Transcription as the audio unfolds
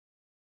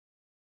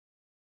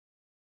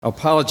I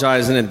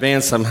apologize in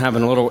advance. I'm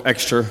having a little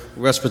extra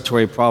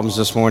respiratory problems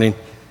this morning.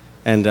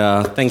 And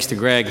thanks to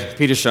Greg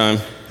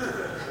Petersham.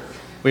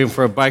 We went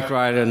for a bike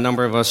ride, a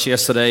number of us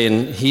yesterday,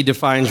 and he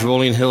defines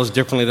rolling hills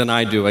differently than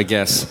I do, I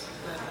guess.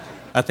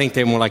 I think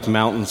they're more like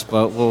mountains,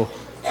 but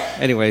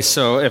anyway,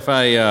 so if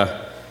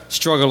I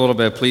struggle a little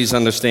bit, please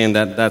understand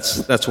that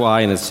that's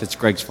why, and it's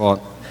Greg's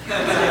fault.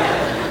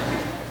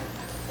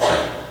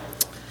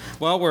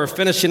 Well, we're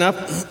finishing up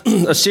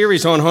a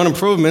series on home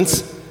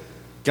improvements.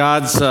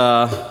 God's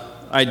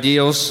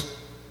ideals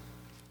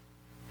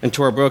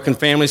into our broken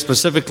family.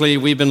 Specifically,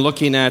 we've been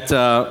looking at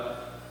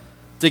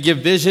to give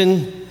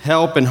vision,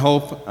 help, and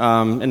hope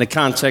in the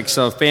context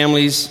of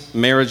families,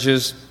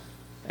 marriages,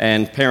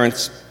 and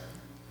parents.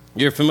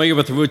 You're familiar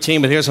with the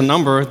routine, but here's a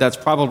number that's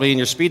probably in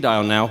your speed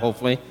dial now,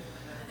 hopefully.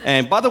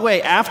 And by the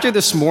way, after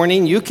this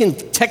morning, you can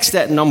text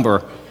that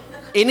number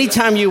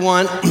anytime you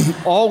want,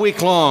 all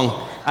week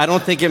long. I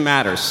don't think it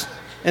matters.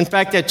 In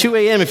fact, at 2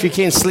 a.m., if you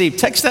can't sleep,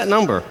 text that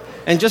number.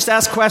 And just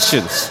ask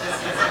questions,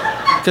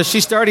 because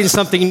she's starting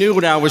something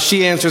new now where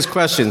she answers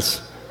questions.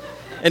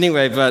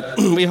 Anyway, but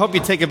we hope you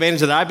take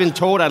advantage of that. I've been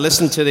told, I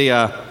listened to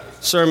the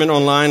sermon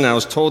online, and I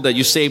was told that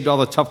you saved all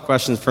the tough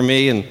questions for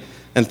me,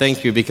 and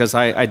thank you, because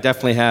I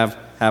definitely have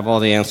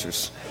all the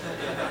answers.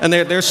 And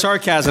there's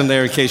sarcasm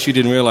there in case you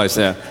didn't realize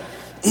that.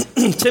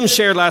 Tim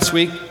shared last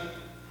week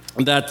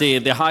that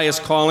the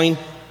highest calling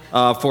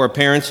for a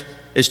parent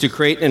is to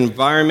create an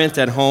environment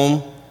at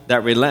home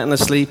that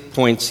relentlessly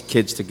points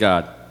kids to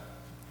God.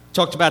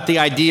 Talked about the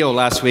ideal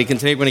last week, and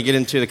today we're going to get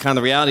into the kind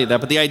of reality of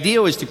that. But the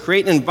ideal is to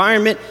create an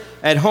environment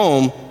at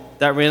home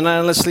that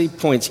relentlessly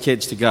points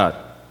kids to God.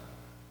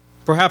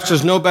 Perhaps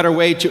there's no better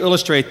way to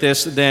illustrate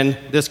this than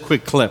this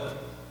quick clip.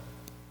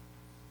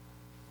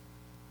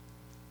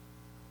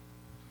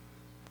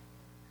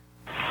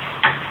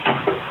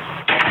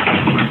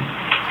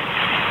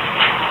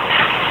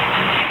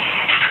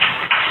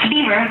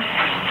 Beaver,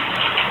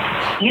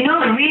 you know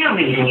the real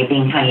reason you're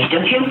being punished,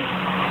 don't you?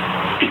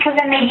 Because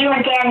I made you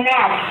and Dad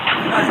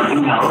mad.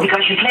 No,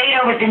 because you played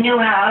over at the new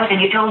house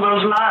and you told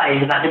those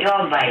lies about the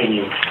dog biting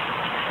you.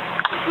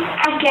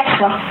 I guess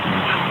so.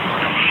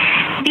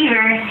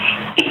 Beaver,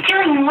 it's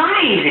telling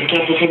lies that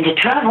gets us into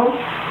trouble.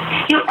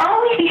 You'll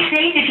always be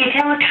safe if you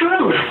tell the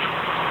truth.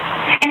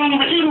 And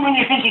anyway, even when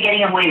you think you're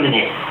getting away with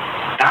it,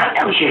 God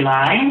knows you're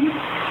lying.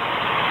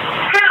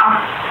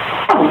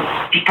 How? Oh,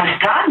 because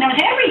God knows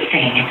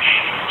everything.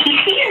 He's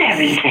seen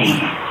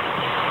everything.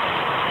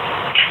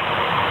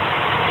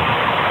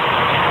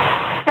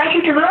 Right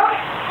through the roof?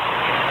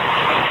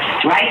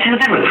 Right through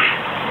the roof.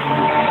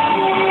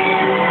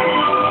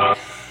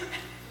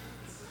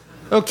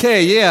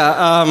 Okay,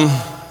 yeah.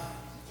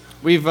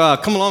 We've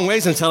come a long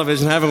ways in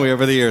television, haven't we,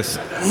 over the years?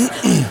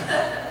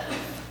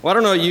 Well, I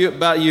don't know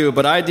about you,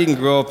 but I didn't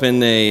grow up in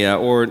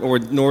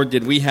nor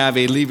did we have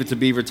a Leave It to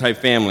Beaver type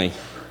family.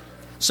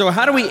 So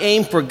how do we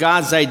aim for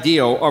God's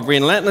ideal of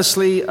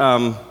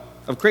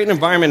of creating an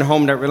environment at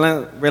home that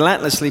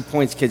relentlessly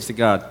points kids to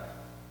God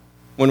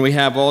when we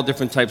have all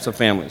different types of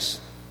families?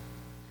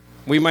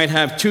 We might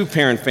have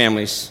two-parent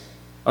families,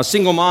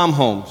 single mom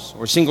homes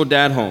or single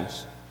dad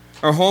homes,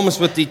 or homes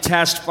with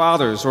detached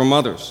fathers or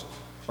mothers,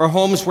 or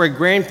homes where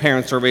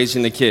grandparents are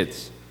raising the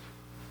kids,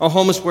 or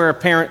homes where a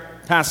parent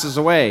passes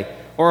away,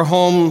 or a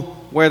home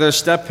where there's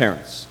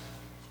step-parents,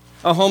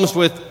 or homes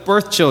with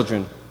birth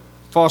children,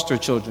 foster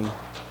children,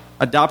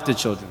 adopted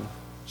children,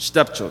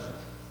 stepchildren.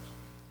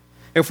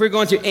 If we're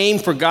going to aim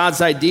for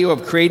God's ideal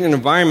of creating an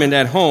environment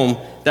at home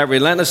that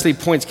relentlessly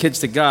points kids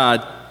to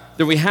God,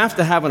 then we have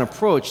to have an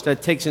approach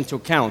that takes into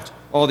account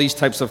all these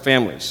types of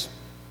families.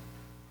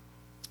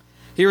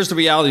 Here's the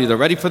reality, though.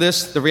 Ready for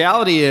this? The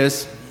reality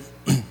is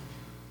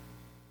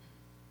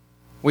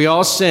we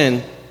all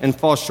sin and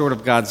fall short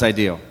of God's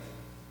ideal.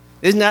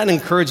 Isn't that an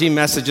encouraging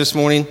message this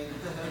morning?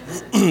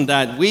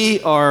 That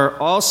we are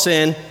all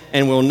sin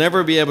and will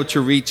never be able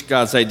to reach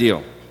God's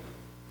ideal.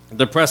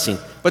 Depressing.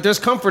 But there's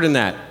comfort in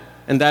that.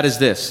 And that is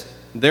this: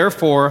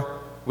 therefore,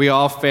 we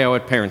all fail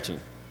at parenting.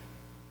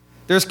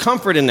 There's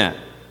comfort in that,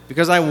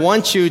 because I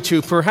want you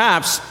to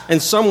perhaps in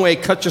some way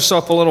cut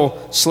yourself a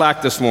little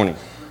slack this morning.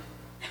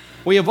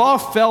 We have all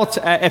felt,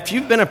 if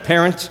you've been a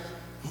parent,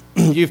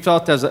 you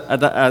felt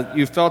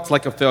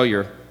like a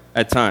failure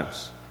at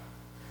times.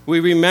 We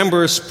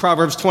remember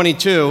Proverbs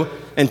 22,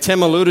 and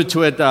Tim alluded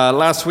to it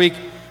last week,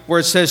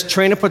 where it says,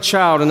 "Train up a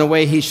child in the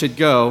way he should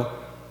go.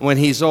 When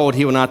he's old,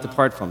 he will not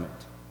depart from it."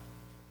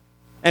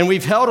 And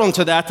we've held on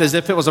to that as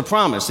if it was a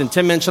promise. And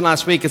Tim mentioned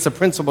last week, it's a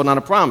principle, not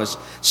a promise.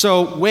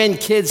 So when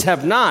kids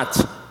have not,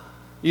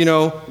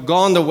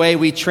 gone the way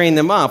we train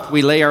them up,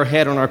 we lay our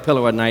head on our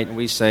pillow at night and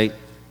we say,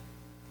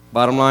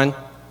 bottom line,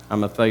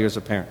 I'm a failure as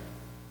a parent.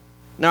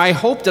 Now, I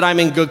hope that I'm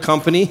in good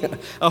company.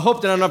 I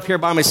hope that I'm up here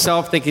by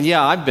myself thinking,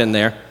 yeah, I've been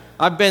there.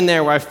 I've been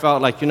there where I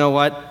felt like, you know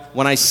what?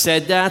 When I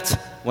said that,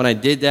 when I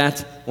did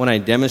that, when I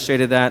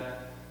demonstrated that,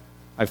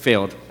 I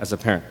failed as a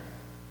parent.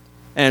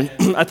 And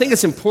I think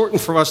it's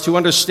important for us to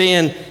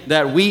understand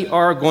that we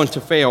are going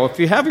to fail. If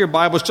you have your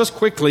Bibles, just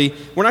quickly,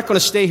 we're not going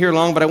to stay here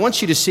long, but I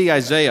want you to see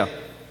Isaiah.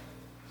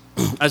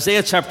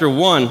 Isaiah chapter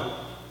 1.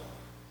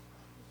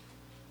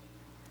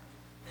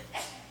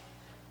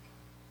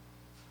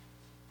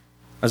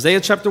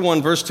 Isaiah chapter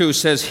 1, verse 2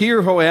 says,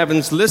 "Hear, O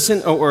heavens,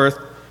 listen, O earth,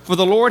 for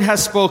the Lord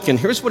has spoken."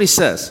 Here's what he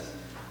says.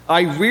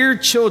 "I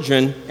reared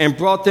children and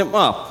brought them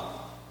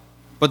up,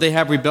 but they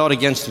have rebelled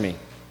against me."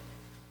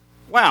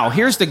 Wow,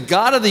 here's the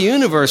God of the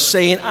universe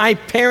saying, I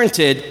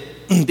parented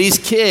these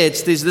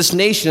kids, this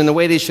nation in the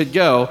way they should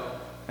go,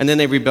 and then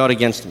they rebelled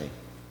against me.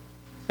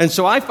 And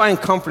so I find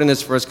comfort in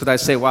this verse because I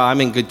say, wow, I'm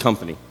in good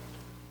company.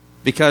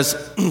 Because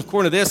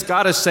according to this,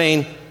 God is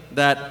saying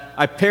that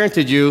I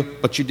parented you,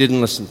 but you didn't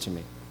listen to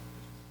me.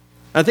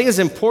 I think it's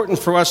important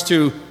for us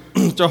to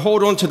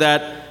hold on to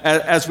that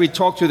as we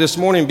talk through this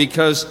morning,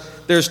 because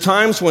there's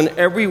times when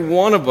every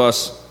one of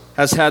us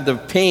has had the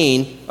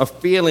pain of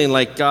feeling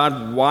like,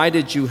 God, why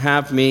did you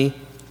have me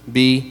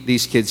be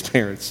these kids'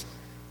 parents?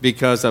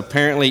 Because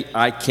apparently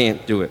I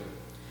can't do it.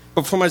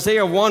 But from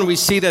Isaiah 1, we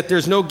see that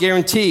there's no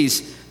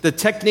guarantees. The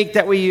technique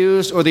that we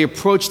use, or the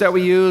approach that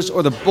we use,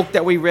 or the book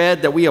that we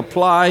read, that we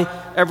apply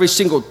every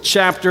single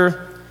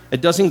chapter,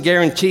 it doesn't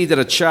guarantee that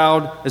a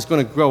child is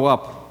going to grow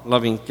up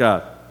loving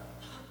God.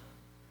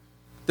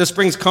 This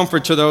brings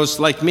comfort to those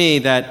like me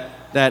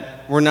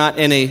that we're not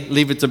in a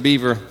Leave It to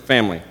Beaver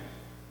family.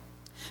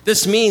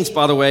 This means,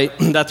 by the way,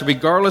 that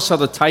regardless of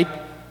the type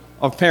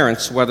of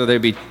parents, whether they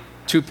be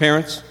two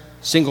parents,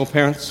 single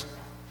parents,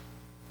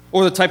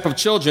 or the type of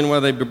children,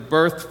 whether they be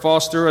birth,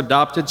 foster,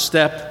 adopted,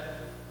 step,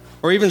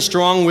 or even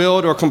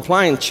strong-willed or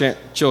compliant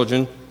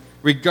children,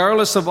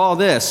 regardless of all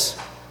this,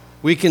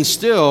 we can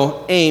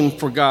still aim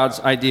for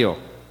God's ideal.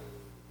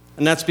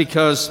 And that's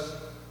because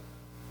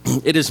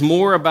it is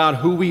more about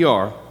who we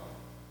are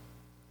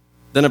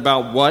than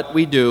about what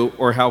we do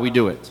or how we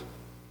do it.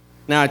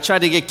 Now, I tried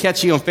to get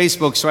catchy on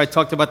Facebook, so I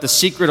talked about the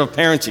secret of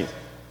parenting.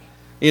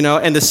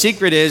 And the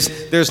secret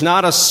is there's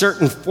not a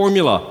certain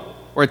formula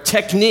or a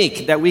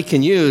technique that we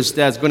can use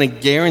that's going to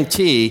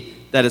guarantee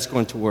that it's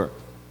going to work.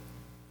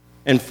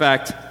 In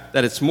fact,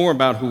 that it's more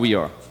about who we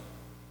are.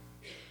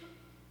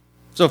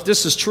 So if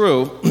this is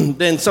true,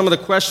 then some of the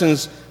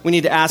questions we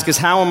need to ask is,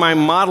 how am I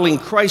modeling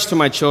Christ to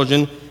my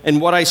children in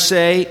what I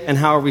say and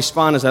how I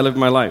respond as I live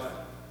my life?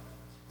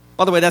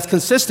 By the way, that's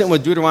consistent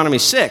with Deuteronomy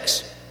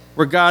 6,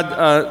 where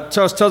God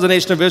tells the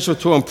nation of Israel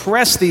to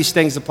impress these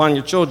things upon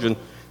your children,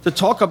 to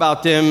talk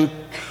about them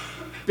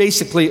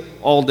basically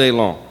all day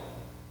long.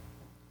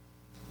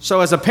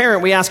 So as a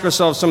parent, we ask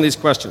ourselves some of these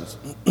questions.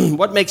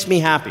 What makes me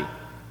happy?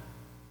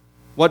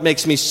 What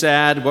makes me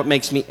sad? What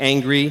makes me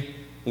angry?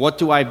 What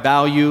do I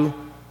value?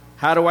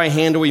 How do I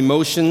handle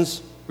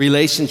emotions,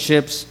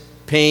 relationships,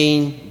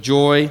 pain,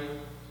 joy?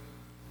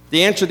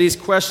 The answer to these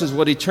questions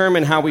will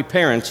determine how we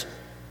parent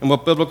and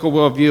what biblical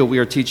worldview we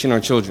are teaching our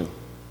children.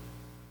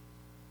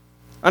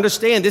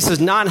 Understand, this is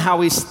not how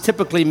we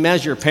typically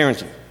measure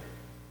parenting.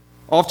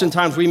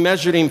 Oftentimes, we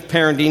measure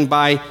parenting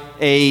by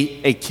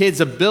a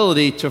kid's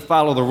ability to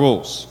follow the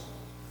rules.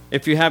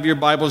 If you have your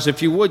Bibles,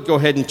 if you would, go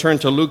ahead and turn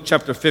to Luke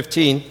chapter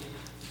 15.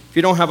 If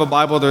you don't have a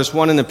Bible, there's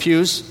one in the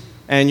pews,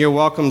 and you're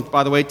welcome,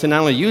 by the way, to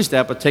not only use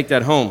that, but take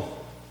that home.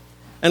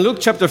 In Luke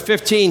chapter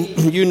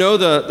 15, you know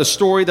the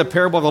story, the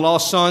parable of the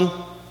lost son,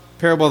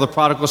 parable of the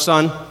prodigal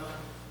son.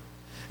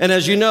 And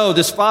as you know,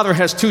 this father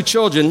has two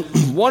children.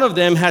 One of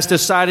them has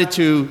decided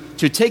to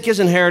take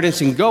his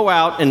inheritance and go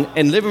out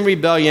and live in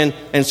rebellion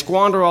and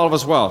squander all of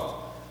his wealth.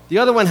 The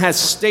other one has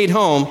stayed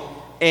home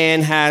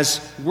and has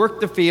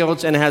worked the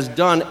fields and has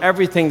done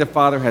everything the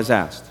father has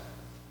asked.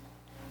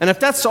 And if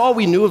that's all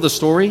we knew of the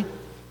story,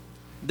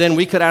 then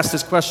we could ask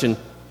this question: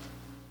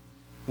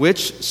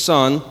 which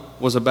son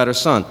was a better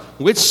son?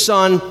 Which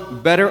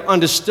son better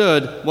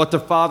understood what the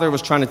father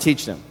was trying to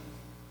teach them?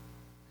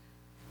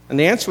 And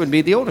the answer would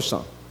be the older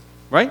son.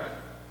 Right?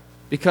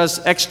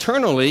 Because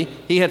externally,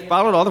 he had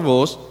followed all the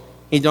rules,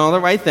 he'd done all the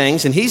right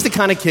things, and he's the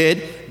kind of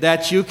kid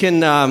that you can,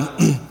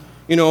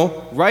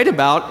 write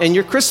about in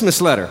your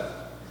Christmas letter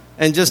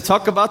and just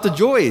talk about the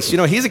joys.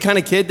 He's the kind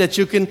of kid that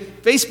you can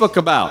Facebook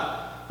about.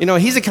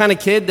 He's the kind of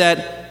kid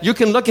that you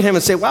can look at him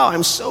and say, wow,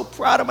 I'm so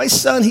proud of my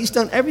son. He's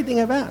done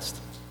everything I've asked.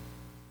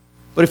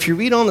 But if you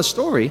read on the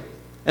story,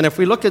 and if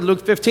we look at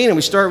Luke 15 and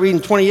we start reading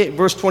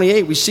verse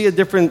 28, we see a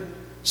different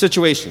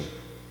situation.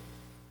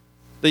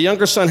 The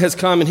younger son has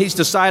come and he's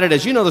decided,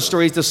 as you know the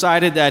story, he's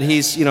decided that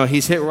he's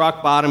hit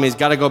rock bottom. He's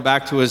got to go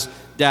back to his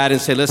dad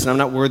and say, listen, I'm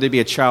not worthy to be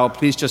a child.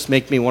 Please just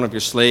make me one of your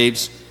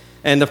slaves.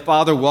 And the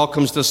father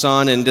welcomes the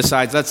son and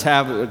decides, let's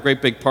have a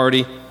great big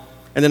party.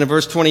 And then in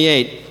verse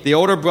 28, the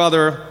older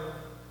brother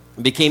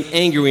became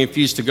angry and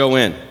refused to go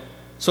in.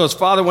 So his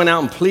father went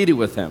out and pleaded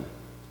with him.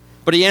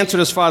 But he answered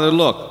his father,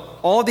 look,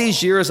 all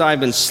these years I've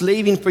been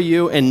slaving for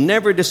you and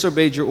never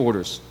disobeyed your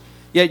orders.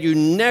 Yet you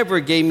never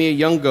gave me a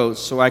young goat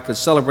so I could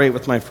celebrate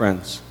with my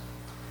friends.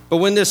 But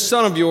when this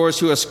son of yours,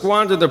 who has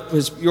squandered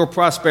your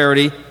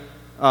property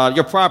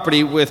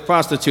with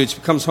prostitutes,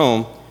 comes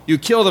home, you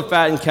kill the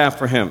fattened calf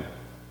for him.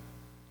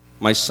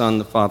 My son,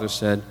 the father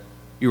said,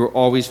 you are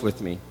always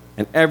with me,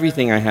 and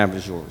everything I have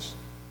is yours.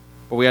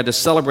 But we had to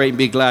celebrate and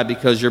be glad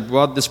because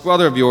this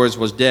brother of yours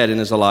was dead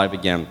and is alive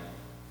again.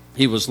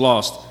 He was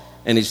lost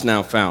and he's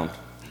now found.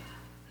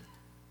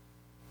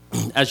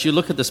 As you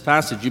look at this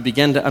passage, you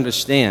begin to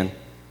understand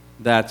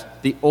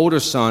that the older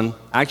son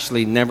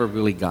actually never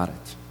really got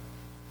it.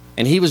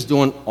 And he was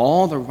doing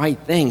all the right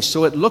things.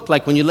 So it looked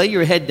like when you lay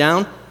your head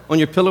down on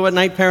your pillow at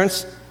night,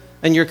 parents,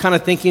 and you're kind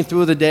of thinking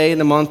through the day and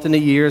the month and the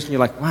years, and you're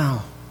like,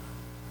 wow,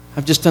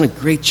 I've just done a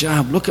great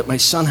job. Look at my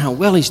son, how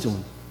well he's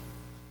doing.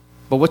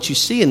 But what you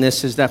see in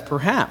this is that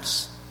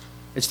perhaps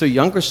it's the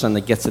younger son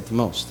that gets it the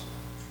most.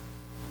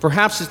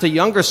 Perhaps it's the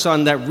younger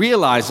son that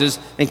realizes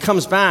and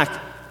comes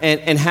back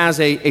and has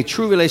a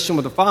true relation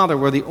with the father,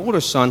 where the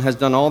older son has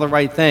done all the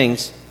right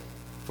things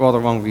for all the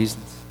wrong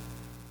reasons.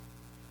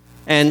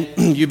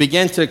 And you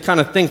begin to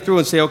kind of think through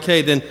and say,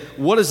 okay, then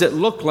what does it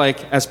look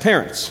like as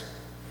parents?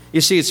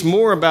 You see, it's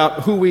more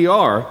about who we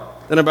are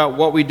than about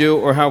what we do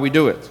or how we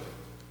do it.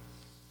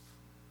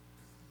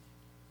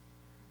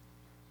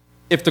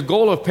 If the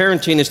goal of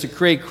parenting is to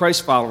create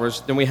Christ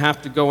followers, then we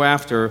have to go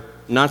after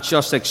not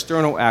just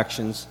external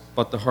actions,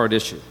 but the heart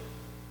issue.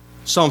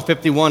 Psalm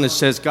 51, it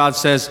says, God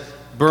says,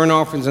 burnt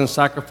offerings and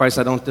sacrifice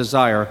I don't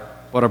desire,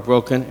 but a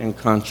broken and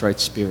contrite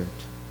spirit.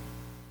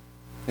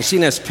 And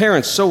seen as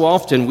parents, so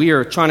often we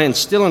are trying to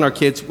instill in our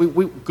kids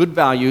good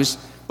values,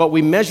 but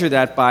we measure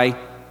that by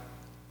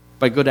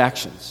good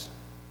actions.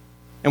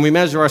 And we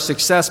measure our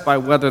success by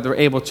whether they're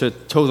able to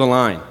toe the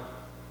line,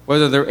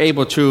 whether they're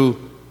able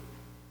to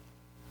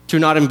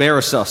not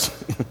embarrass us,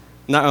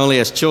 not only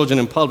as children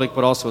in public,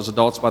 but also as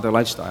adults by their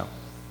lifestyle.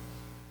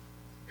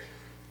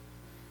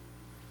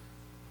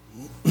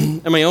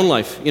 In my own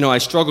life, I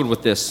struggled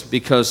with this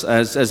because,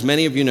 as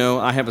many of you know,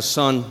 I have a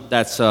son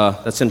that's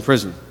in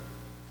prison.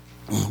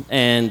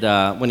 And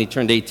when he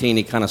turned 18,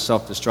 he kind of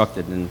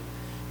self-destructed, and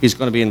he's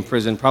going to be in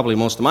prison probably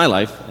most of my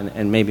life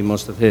and maybe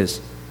most of his.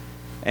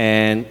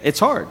 And it's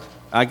hard.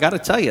 I got to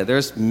tell you,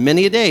 there's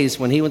many days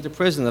when he went to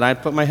prison that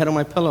I'd put my head on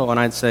my pillow and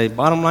I'd say,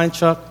 bottom line,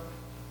 Chuck,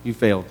 you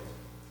failed.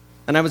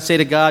 And I would say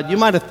to God, you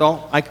might have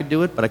thought I could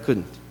do it, but I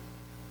couldn't.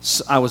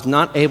 So I was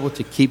not able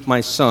to keep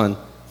my son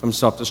from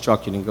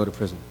self-destruction and go to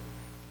prison.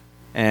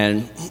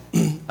 And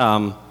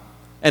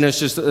it's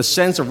just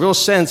a real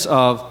sense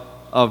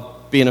of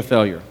being a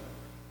failure.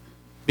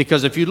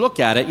 Because if you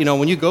look at it,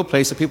 when you go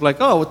places, people are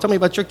like, oh, well, tell me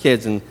about your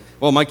kids. And,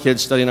 well, my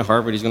kid's studying at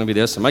Harvard, he's going to be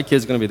this. And my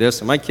kid's going to be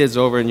this. And my kid's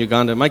over in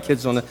Uganda. And my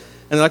kid's on the...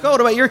 And they're like, oh,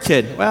 what about your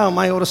kid? Well,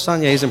 my oldest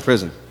son, he's in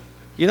prison.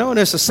 And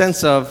there's a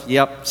sense of,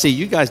 yep, see,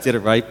 you guys did it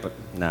right, but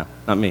no,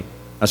 not me.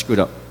 I screwed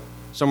up.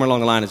 Somewhere along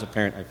the line, as a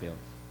parent, I failed.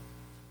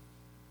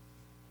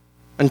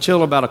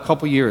 Until about a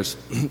couple years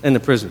in the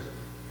prison.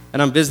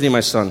 And I'm visiting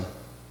my son.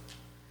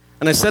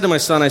 And I said to my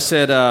son,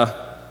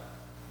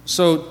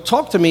 so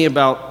talk to me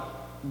about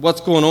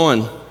what's going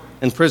on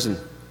in prison.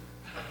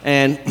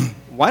 And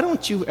why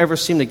don't you ever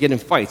seem to get in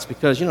fights?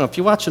 Because, if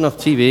you watch enough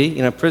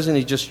TV, prison,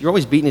 you're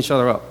always beating each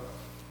other up.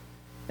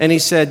 And he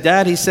said,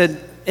 Dad,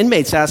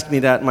 inmates ask me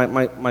that.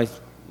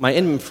 My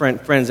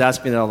inmate friends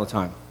ask me that all the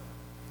time.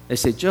 They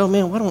say, Joe,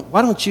 man,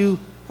 why don't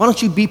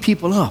you beat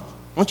people up?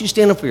 Why don't you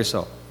stand up for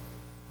yourself?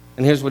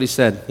 And here's what he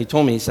said. He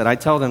told me, I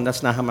tell them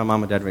that's not how my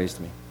mom and dad raised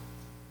me.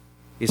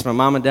 He said, my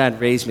mom and dad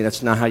raised me,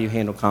 that's not how you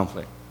handle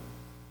conflict.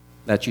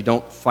 That you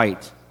don't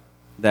fight,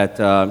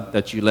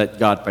 that you let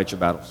God fight your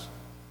battles.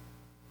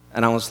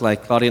 And I was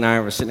like, Claudia and I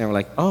were sitting there, we're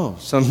like, oh,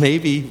 so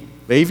maybe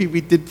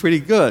we did pretty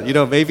good.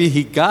 Maybe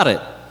he got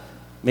it.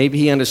 Maybe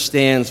he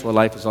understands what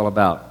life is all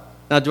about.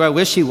 Now, do I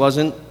wish he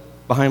wasn't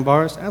behind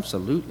bars?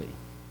 Absolutely.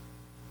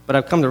 But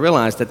I've come to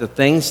realize that the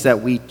things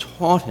that we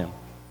taught him,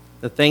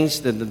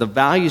 the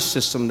value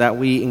system that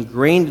we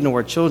ingrained into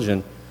our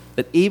children,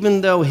 that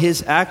even though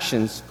his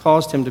actions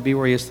caused him to be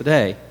where he is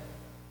today,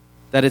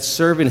 that it's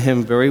serving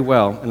him very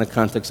well in the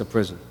context of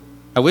prison.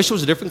 I wish it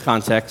was a different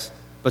context,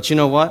 but you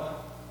know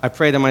what? I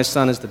pray that my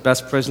son is the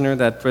best prisoner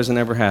that prison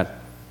ever had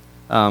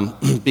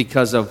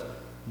because of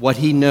what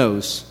he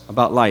knows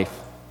about life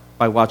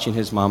by watching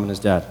his mom and his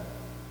dad.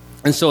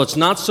 And so it's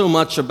not so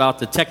much about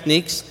the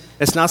techniques.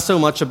 It's not so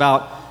much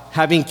about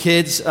having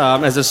kids,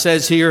 as it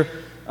says here,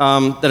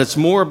 that it's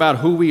more about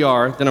who we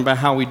are than about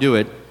how we do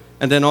it.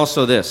 And then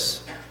also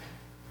this.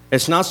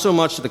 It's not so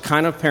much the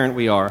kind of parent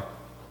we are,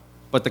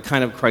 but the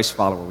kind of Christ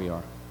follower we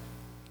are.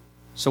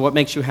 So what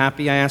makes you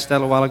happy? I asked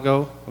that a while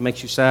ago. What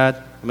makes you sad?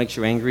 What makes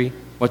you angry?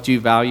 What do you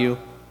value?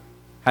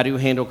 How do you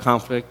handle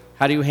conflict?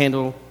 How do you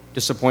handle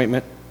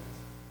disappointment?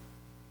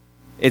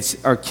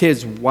 It's our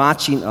kids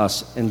watching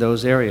us in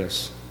those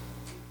areas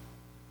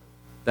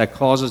that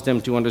causes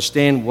them to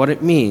understand what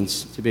it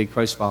means to be a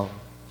Christ follower.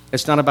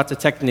 It's not about the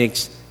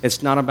techniques.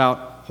 It's not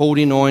about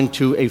holding on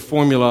to a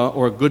formula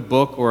or a good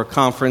book or a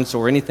conference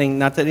or anything.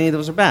 Not that any of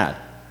those are bad.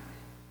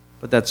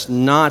 But that's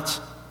not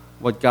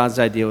what God's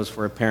idea is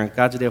for a parent.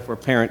 God's idea for a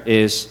parent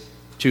is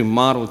to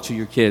model to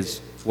your kids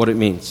what it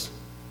means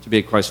to be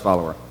a Christ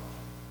follower.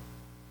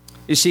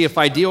 You see, if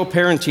ideal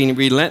parenting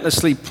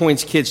relentlessly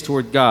points kids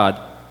toward God,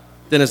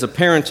 then as a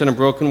parent in a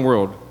broken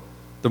world,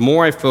 the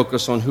more I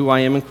focus on who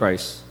I am in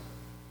Christ,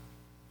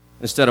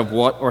 instead of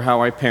what or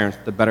how I parent,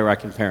 the better I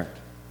can parent.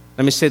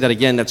 Let me say that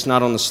again, that's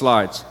not on the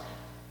slides.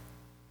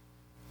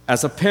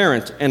 As a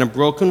parent in a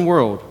broken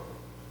world,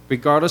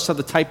 regardless of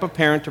the type of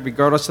parent or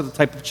regardless of the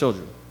type of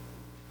children,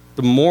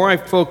 the more I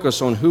focus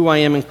on who I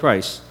am in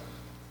Christ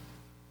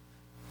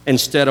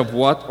instead of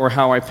what or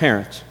how I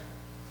parent,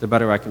 the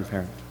better I can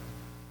parent.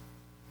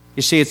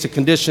 You see, it's a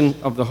condition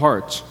of the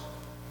heart.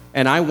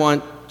 And I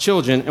want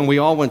children, and we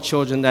all want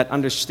children that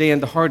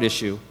understand the heart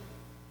issue,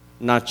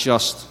 not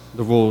just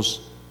the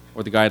rules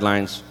or the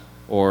guidelines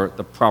or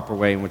the proper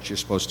way in which you're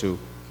supposed to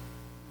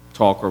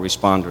talk or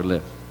respond or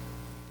live.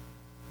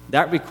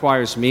 That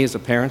requires me as a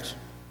parent,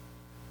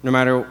 no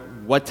matter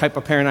what type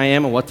of parent I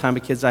am and what type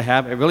of kids I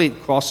have, it really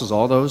crosses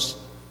all those.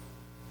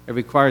 It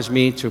requires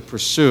me to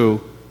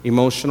pursue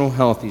emotional,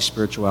 healthy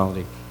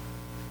spirituality.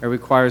 It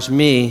requires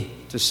me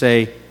to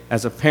say,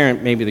 as a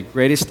parent, maybe the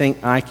greatest thing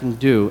I can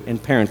do in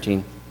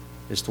parenting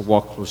is to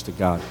walk close to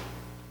God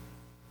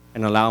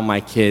and allow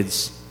my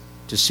kids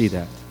to see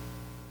that.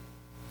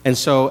 And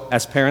so,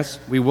 as parents,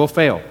 we will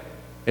fail.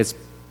 It's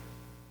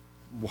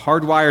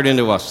hardwired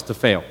into us to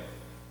fail.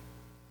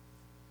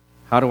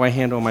 How do I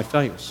handle my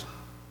failures?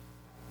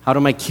 How do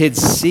my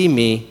kids see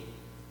me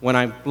when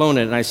I've blown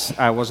it and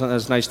I wasn't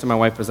as nice to my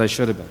wife as I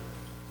should have been?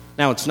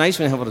 Now, it's nice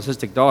when you have an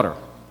autistic daughter.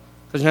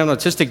 Because you have an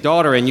autistic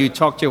daughter and you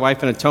talk to your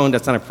wife in a tone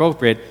that's not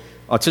appropriate,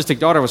 autistic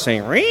daughter was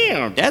saying,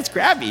 "Dad's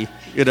crabby,"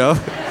 you know?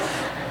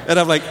 And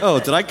I'm like, oh,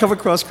 did I come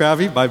across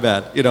crabby? My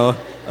bad, you know?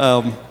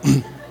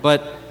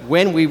 But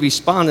when we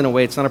respond in a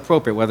way it's not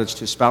appropriate, whether it's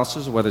to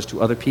spouses or whether it's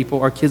to other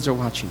people, our kids are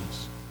watching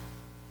us.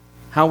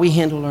 How we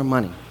handle our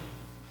money,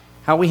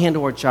 how we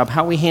handle our job,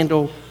 how we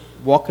handle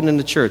walking in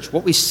the church,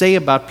 what we say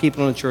about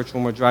people in the church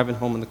when we're driving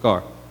home in the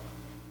car.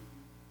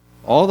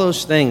 All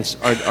those things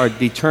are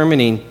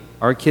determining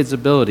our kids'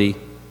 ability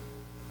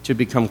to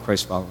become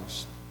Christ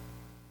followers.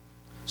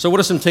 So what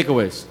are some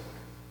takeaways?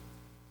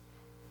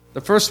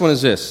 The first one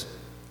is this: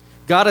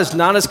 God is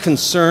not as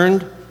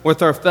concerned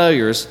with our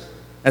failures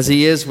as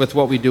he is with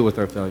what we do with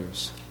our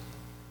failures.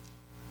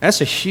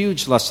 That's a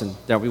huge lesson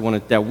that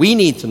we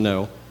need to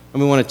know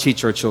and we want to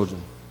teach our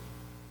children.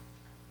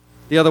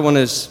 The other one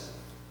is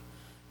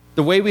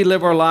the way we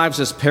live our lives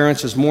as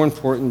parents is more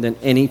important than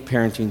any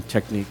parenting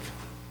technique.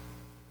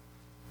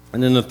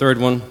 And then the third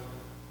one,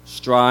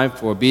 strive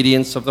for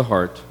obedience of the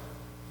heart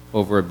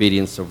over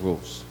obedience of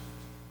rules.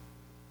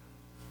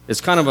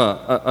 It's kind of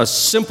a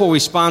simple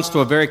response to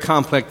a very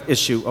complex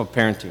issue of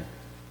parenting.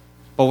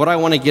 But what I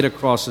want to get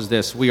across is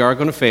this: we are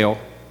going to fail.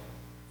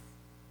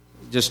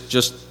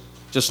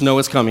 Just know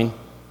it's coming.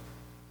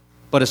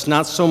 But it's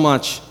not so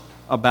much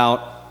about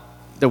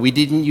that we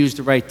didn't use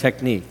the right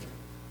technique,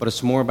 but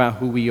it's more about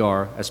who we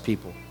are as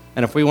people.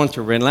 And if we want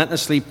to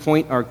relentlessly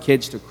point our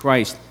kids to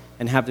Christ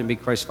and have them be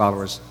Christ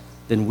followers,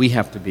 then we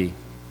have to be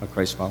a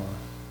Christ follower.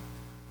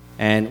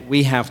 And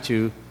we have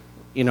to,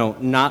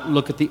 not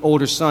look at the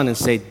older son and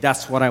say,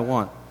 that's what I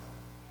want.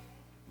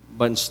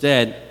 But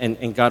instead,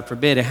 and God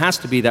forbid, it has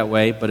to be that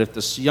way, but if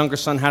the younger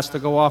son has to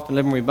go off and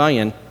live in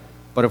rebellion,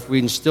 but if we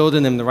instilled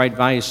in them the right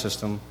value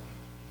system,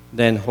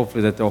 then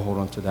hopefully that they'll hold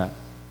on to that.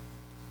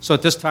 So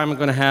at this time, I'm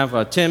going to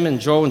have Tim and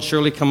Joel and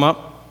Shirley come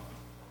up,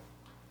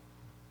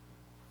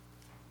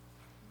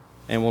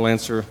 and we'll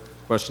answer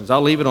questions.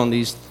 I'll leave it on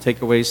these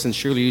takeaways, since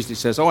Shirley usually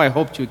says, I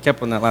hoped you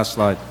kept on that last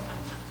slide.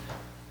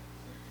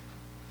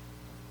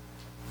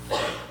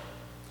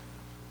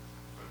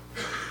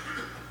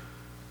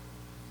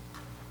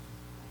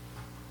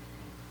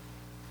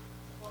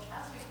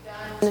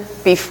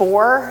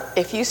 Before,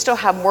 if you still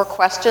have more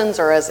questions,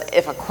 or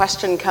if a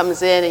question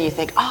comes in and you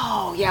think,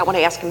 I want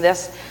to ask him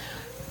this,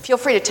 feel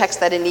free to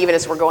text that in even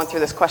as we're going through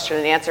this question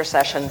and answer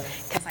session,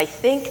 because I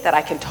think that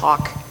I can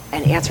talk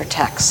and answer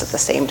texts at the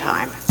same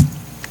time.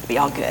 It'll be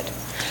all good.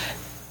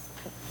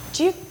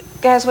 Do you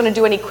guys want to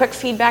do any quick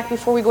feedback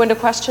before we go into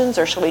questions,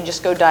 or shall we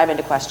just go dive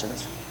into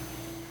questions?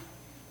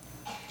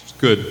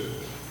 Good.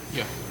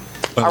 Yeah.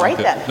 All right,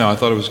 then. No, I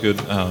thought it was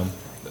good.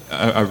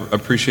 I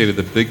appreciated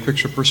the big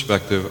picture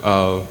perspective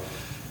of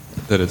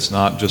that it's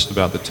not just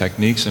about the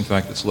techniques. In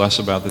fact, it's less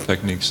about the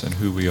techniques than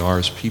who we are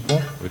as people,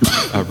 which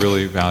I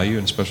really value,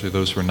 and especially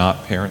those who are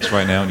not parents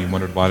right now and you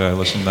wondered, why did I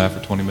listen to that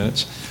for 20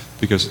 minutes?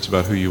 Because it's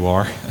about who you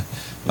are,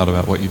 not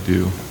about what you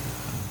do.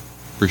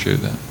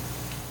 Appreciated that.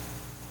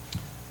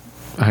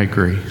 I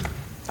agree.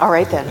 All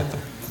right, then.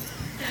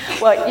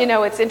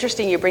 Well, it's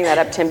interesting you bring that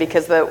up, Tim,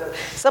 because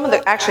some of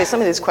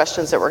these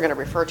questions that we're going to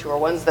refer to are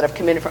ones that have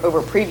come in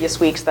over previous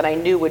weeks that I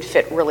knew would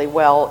fit really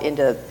well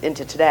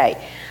into today.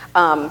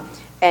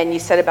 And you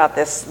said about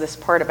this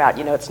part about,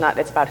 it's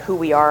about who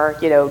we are.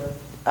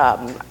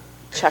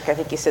 Chuck, I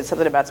think you said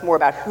something about it's more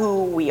about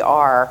who we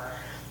are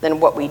than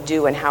what we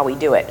do and how we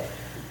do it.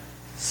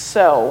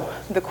 So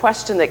the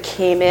question that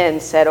came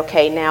in said,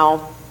 okay,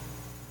 now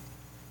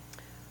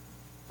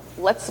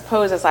let's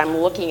suppose as I'm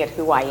looking at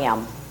who I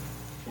am,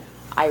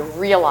 I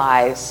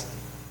realize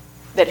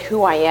that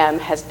who I am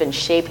has been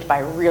shaped by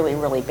really,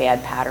 really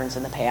bad patterns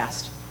in the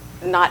past.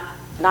 Not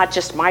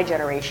just my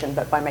generation,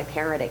 but by my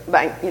parenting,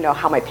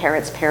 how my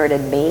parents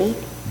parented me.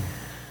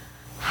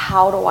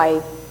 How do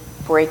I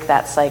break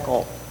that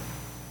cycle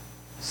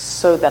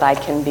so that I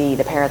can be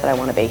the parent that I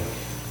want to be?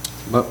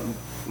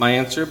 my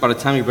answer. By the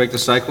time you break the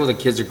cycle, the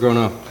kids are grown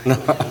up.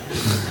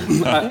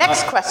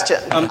 Next question.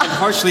 I'm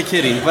partially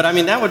kidding, but I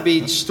mean, that would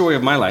be the story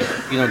of my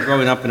life,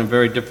 growing up in a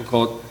very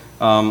difficult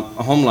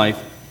home life.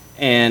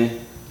 And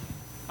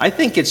I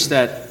think it's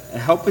that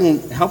helping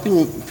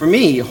for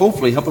me,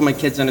 hopefully helping my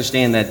kids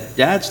understand that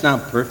Dad's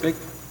not perfect,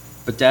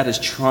 but Dad is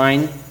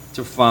trying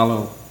to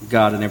follow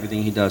God in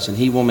everything he does, and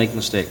he will make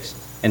mistakes.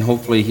 And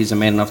hopefully he's a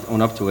man enough to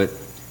own up to it.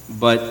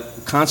 But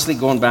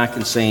constantly going back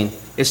and saying,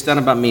 it's not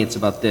about me, it's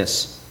about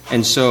this.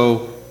 And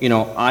so,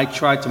 I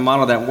try to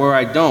model that where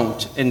I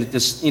don't. And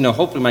this,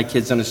 hopefully my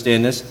kids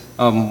understand this.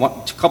 A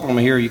couple of them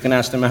are here, you can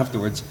ask them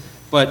afterwards.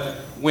 But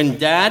when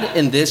Dad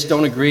and this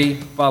don't agree,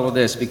 follow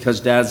this, because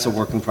Dad's a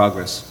work in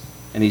progress.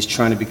 And he's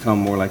trying to become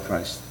more like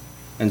Christ.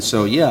 And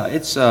so, yeah,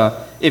 it's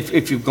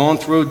if you've gone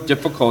through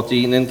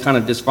difficulty and then kind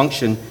of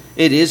dysfunction,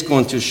 it is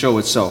going to show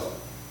itself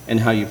in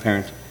how you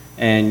parent.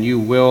 And you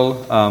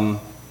will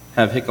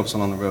have hiccups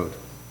along the road.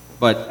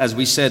 But as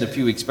we said a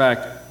few weeks back,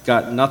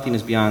 nothing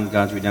is beyond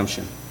God's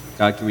redemption.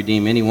 God can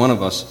redeem any one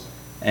of us,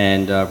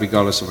 and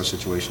regardless of our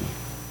situation.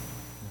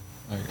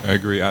 I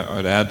agree. I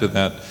would add to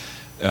that,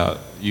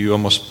 you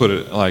almost put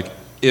it like,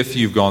 if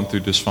you've gone through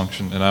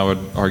dysfunction, and I would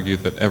argue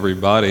that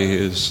everybody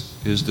is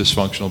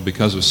dysfunctional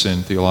because of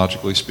sin,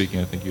 theologically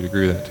speaking. I think you'd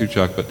agree with that too,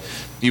 Chuck. But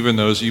even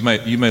those, you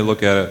may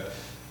look at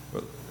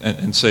it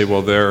and say,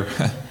 well,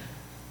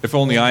 if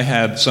only I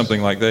had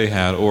something like they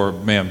had, or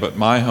man, but in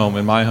my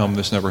home,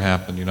 this never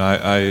happened.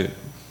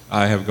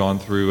 I have gone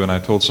through, and I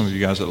told some of you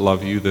guys that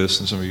love you this,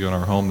 and some of you in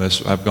our home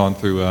this. I've gone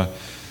through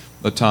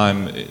a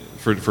time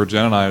for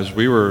Jen and I as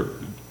we were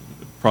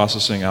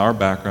processing our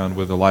background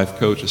with a life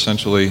coach,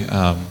 essentially.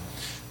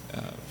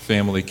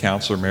 Family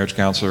counselor, marriage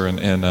counselor,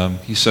 and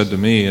he said to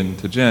me and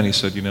to Jen, he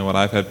said, what,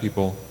 I've had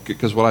people,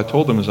 because what I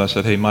told him is I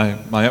said, hey,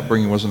 my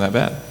upbringing wasn't that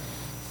bad.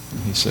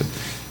 And he said,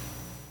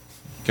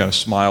 he kind of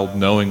smiled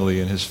knowingly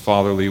in his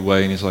fatherly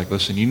way, and he's like,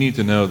 listen, you need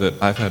to know that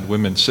I've had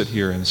women sit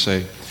here and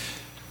say,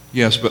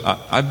 yes, but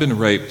I've been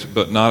raped,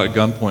 but not at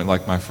gunpoint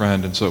like my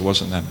friend, and so it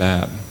wasn't that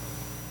bad.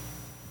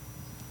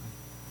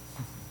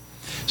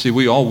 See,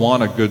 we all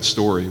want a good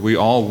story. We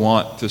all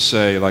want to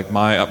say, like,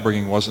 my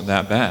upbringing wasn't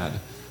that bad.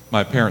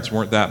 My parents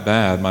weren't that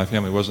bad. My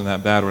family wasn't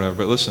that bad, or whatever.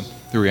 But listen,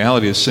 the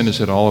reality is sin has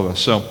hit all of us.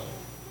 So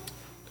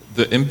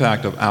the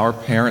impact of our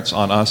parents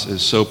on us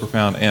is so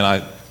profound, and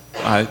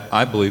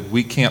I believe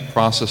we can't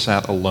process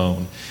that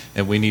alone.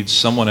 And we need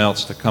someone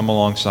else to come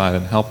alongside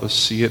and help us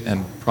see it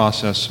and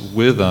process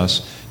with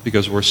us,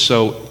 because we're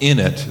so in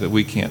it that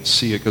we can't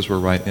see it because we're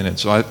right in it.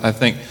 So I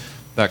think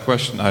that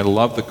question, I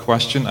love the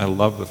question. I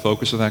love the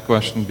focus of that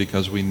question,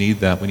 because we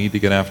need that. We need to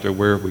get after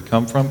where we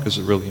come from, because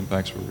it really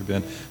impacts where we've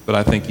been. But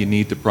I think you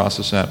need to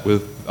process that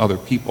with other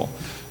people,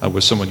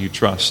 with someone you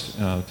trust,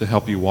 to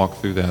help you walk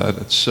through that.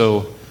 It's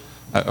so,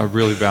 I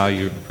really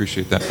value and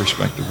appreciate that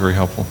perspective. Very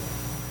helpful.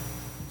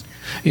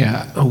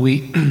 Yeah,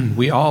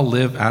 we all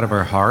live out of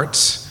our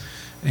hearts,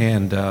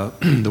 and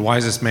the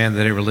wisest man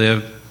that ever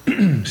lived,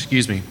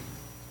 excuse me,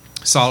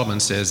 Solomon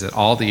says that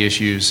all the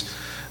issues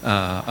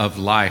of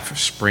life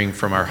spring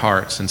from our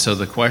hearts. And so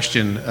the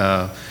question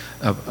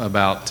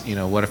about,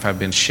 what if I've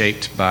been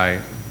shaped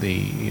by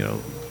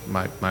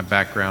my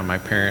background, my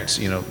parents,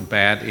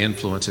 bad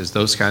influences,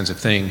 those kinds of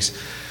things,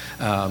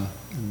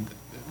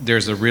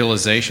 there's a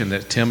realization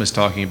that Tim is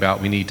talking about.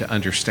 We need to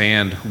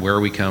understand where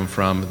we come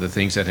from, the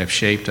things that have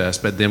shaped us,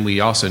 but then we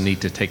also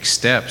need to take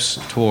steps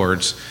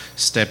towards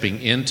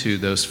stepping into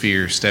those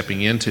fears,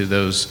 stepping into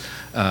those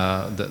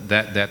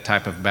that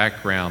type of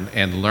background,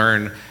 and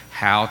learn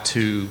how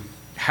to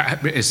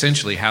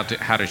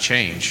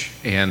change.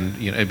 And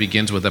it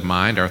begins with the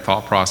mind, our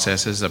thought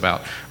processes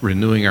about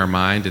renewing our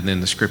mind, and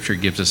then the Scripture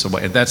gives us a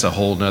way. That's a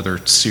whole nother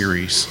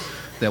series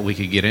that we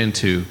could get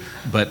into,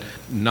 but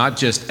not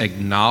just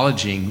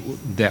acknowledging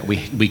that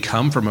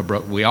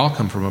we all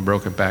come from a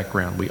broken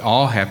background. We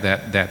all have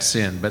that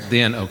sin, but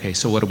then, okay,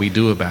 so what do we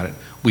do about it?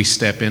 We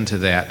step into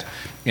that,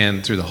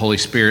 and through the Holy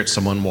Spirit,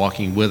 someone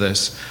walking with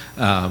us,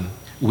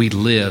 we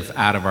live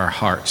out of our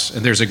hearts.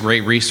 And there's a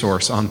great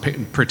resource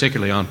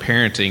particularly on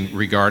parenting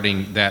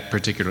regarding that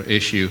particular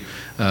issue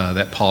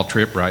that Paul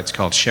Tripp writes,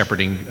 called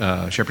Shepherding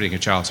a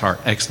Child's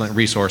Heart. Excellent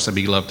resource. I'd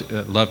be love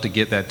to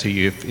get that to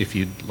you if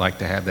you'd like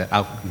to have that.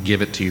 I'll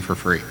give it to you for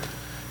free.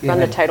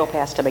 Run the title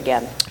past him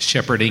again.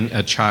 Shepherding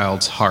a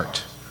Child's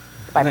Heart.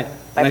 By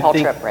Paul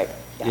Tripp, right?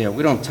 Yeah,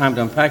 we don't have time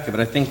to unpack it, but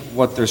I think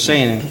what they're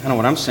saying, and kind of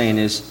what I'm saying,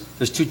 is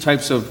there's two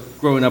types of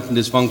growing up in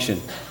dysfunction.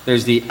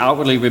 There's the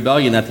outwardly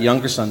rebellion that the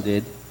younger son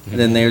did, and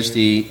then there's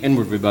the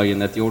inward rebellion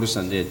that the older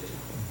son did.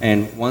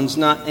 And one's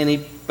not any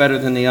better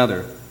than the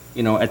other.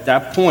 At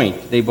that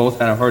point, they both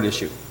had a heart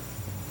issue.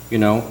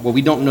 Well,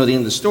 we don't know the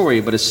end of the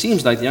story, but it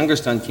seems like the younger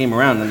son came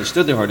around and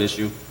understood the heart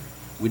issue.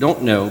 We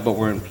don't know, but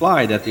we're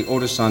implied that the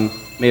older son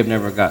may have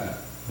never gotten it.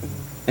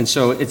 And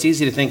so it's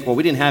easy to think, well,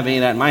 we didn't have any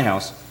of that in my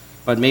house,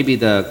 but maybe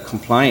the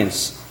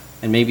compliance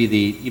and maybe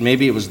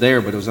it was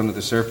there, but it was under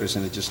the surface,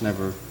 and it just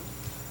never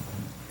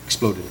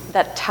exploded.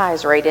 That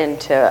ties right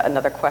into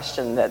another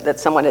question that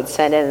someone had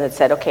sent in that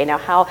said, okay, now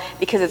how,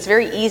 because it's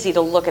very easy to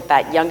look at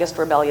that youngest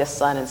rebellious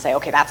son and say,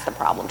 okay, that's the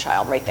problem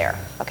child right there,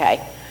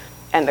 okay?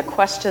 And the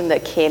question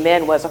that came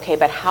in was, okay,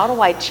 but how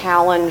do I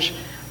challenge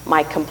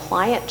my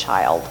compliant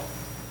child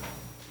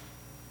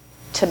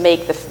to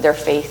make their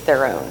faith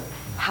their own?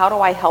 How do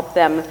I help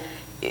them?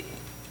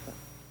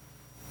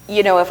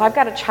 You know, if I've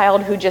got a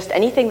child who just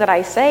anything that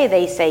I say,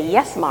 they say,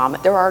 yes, Mom.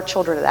 There are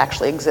children that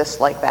actually exist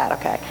like that,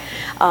 okay?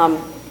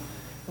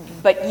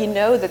 But you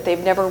know that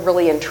they've never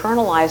really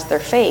internalized their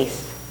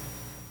faith.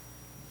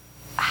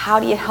 How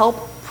do you help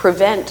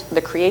prevent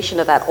the creation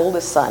of that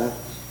oldest son?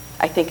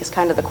 I think is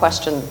kind of the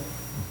question.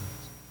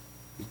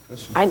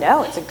 I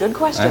know, it's a good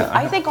question.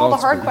 I think all the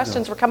hard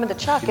questions were coming to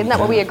Chuck. Isn't that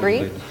what we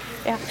agreed?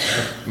 Yeah.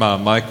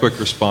 My quick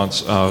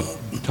response,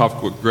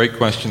 great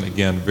question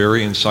again,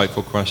 very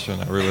insightful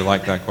question. I really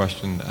like that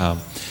question.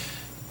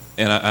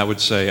 And I would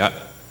say,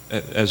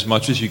 as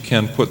much as you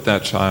can push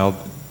that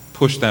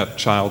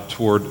child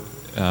toward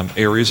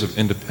areas of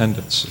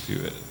independence, if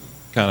you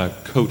kind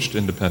of coached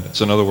independence.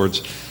 In other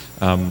words,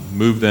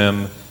 move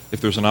them. If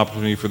there's an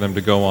opportunity for them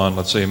to go on,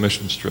 let's say, a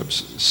missions trip,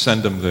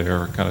 send them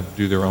there, kind of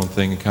do their own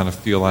thing and kind of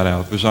feel that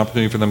out. If there's an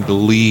opportunity for them to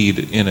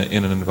lead in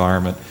an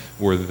environment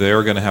where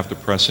they're going to have to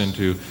press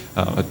into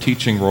a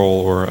teaching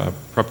role or a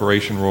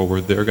preparation role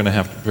where they're going to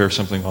have to prepare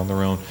something on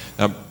their own,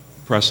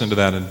 press into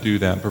that and do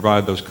that, and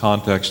provide those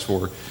contexts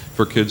for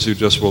kids who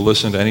just will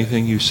listen to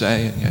anything you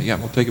say, and yeah,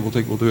 we'll take it,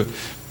 we'll do it.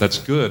 That's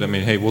good. I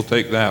mean, hey, we'll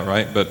take that,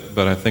 right? But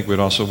I think we'd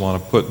also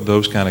want to put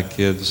those kind of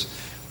kids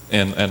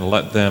and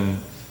let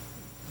them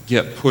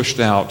get pushed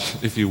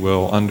out, if you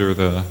will, under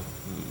the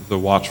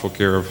watchful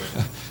care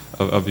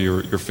of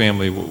your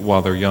family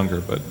while they're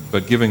younger,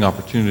 but giving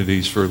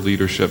opportunities for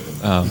leadership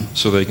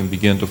so they can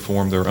begin to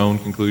form their own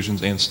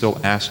conclusions and still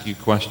ask you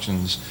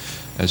questions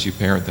as you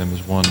parent them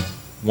is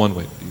one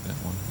way to do that.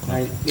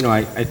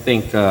 I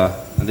think,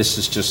 and this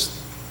is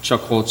just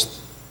Chuck Holt's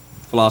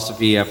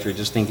philosophy after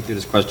just thinking through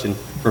this question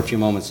for a few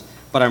moments,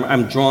 but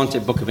I'm drawn to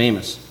the book of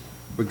Amos,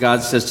 where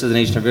God says to the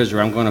nation of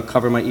Israel, I'm going to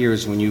cover my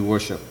ears when you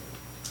worship.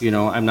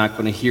 I'm not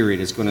going to hear it.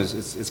 It's going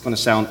to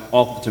sound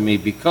awful to me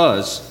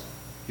because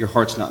your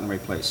heart's not in the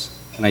right place.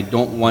 And I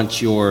don't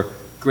want your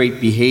great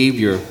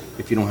behavior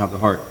if you don't have the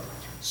heart.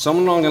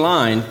 Somewhere along the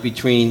line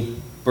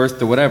between birth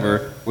to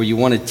whatever, where you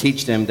want to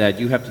teach them that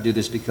you have to do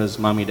this because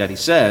mommy and daddy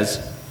says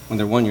when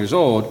they're 1 year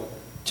old,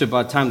 to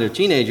by the time they're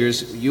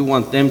teenagers, you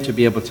want them to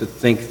be able to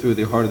think through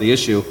the heart of the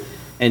issue.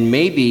 And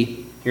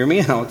maybe, hear me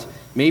out,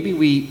 maybe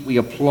we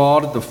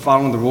applaud the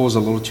following the rules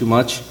a little too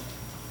much,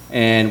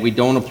 and we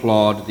don't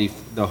applaud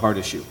the heart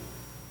issue.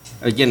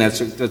 Again,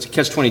 that's a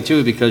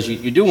catch-22 because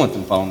you do want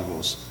them following the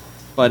rules.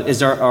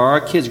 But are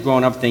our kids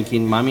growing up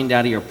thinking, Mommy and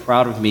Daddy are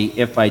proud of me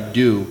if I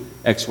do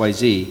X, Y,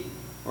 Z,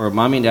 or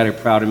Mommy and Daddy are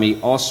proud of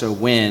me also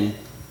when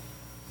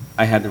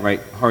I had the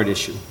right heart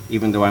issue,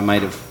 even though I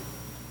might have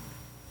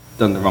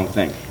done the wrong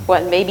thing?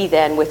 Well, maybe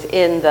then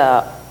within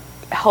the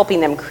helping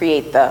them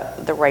create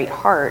the right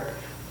heart,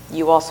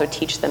 you also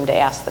teach them to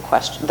ask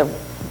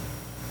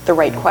the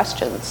right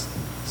questions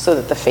so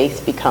that the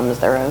faith becomes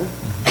their own.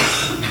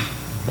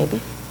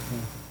 Maybe.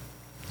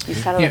 You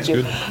sounded like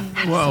you.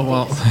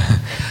 Well,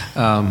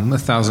 a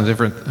thousand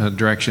different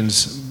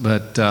directions,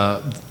 but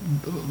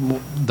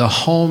the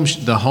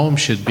home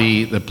should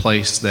be the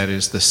place that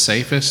is the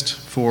safest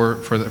for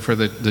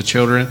the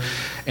children,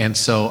 and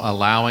so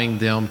allowing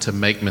them to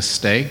make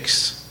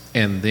mistakes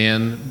and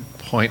then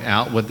point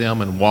out with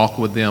them and walk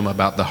with them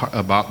about the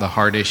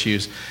heart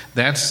issues.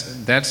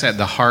 That's at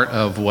the heart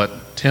of what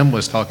Tim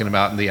was talking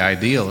about in the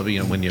ideal of,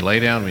 when you lay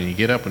down, when you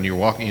get up, when you're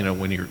walking,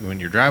 when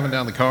you're driving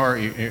down the car,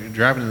 you're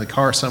driving in the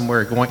car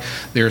somewhere going,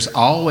 there's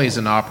always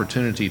an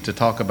opportunity to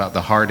talk about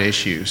the heart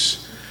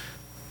issues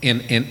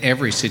in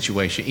every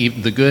situation,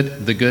 even the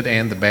good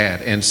and the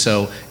bad. And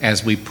so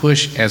as we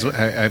push, as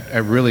I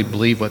really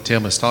believe what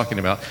Tim was talking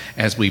about,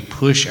 as we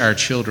push our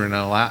children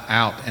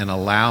out and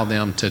allow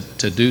them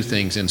to do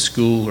things in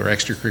school or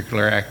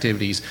extracurricular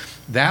activities,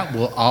 that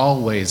will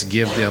always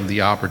give them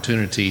the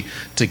opportunity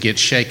to get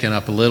shaken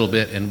up a little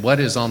bit, and what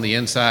is on the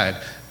inside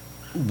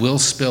will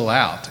spill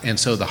out, and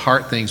so the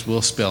heart things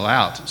will spill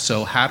out.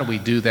 So how do we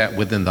do that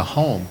within the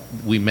home?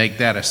 We make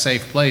that a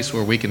safe place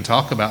where we can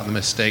talk about the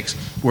mistakes,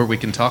 where we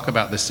can talk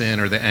about the sin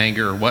or the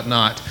anger or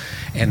whatnot,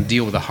 and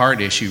deal with the heart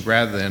issue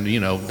rather than,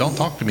 don't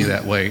talk to me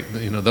that way,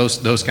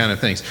 those kind of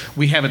things.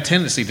 We have a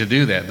tendency to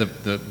do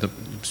that.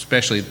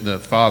 Especially the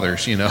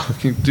fathers,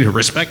 to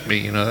respect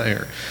me,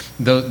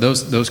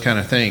 those kind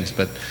of things.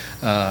 But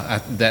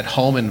that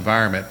home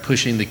environment,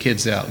 pushing the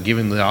kids out,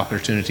 giving them the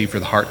opportunity for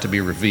the heart to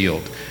be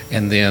revealed,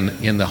 and then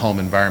in the home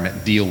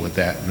environment deal with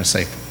that in a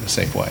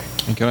safe way.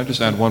 And can I just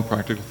add one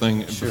practical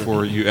thing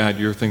before you add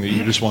your thing that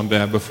you just wanted to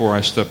add before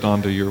I stepped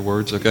onto your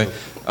words? Okay.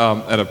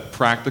 At a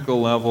practical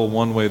level,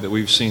 one way that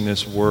we've seen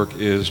this work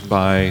is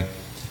by,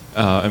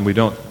 and we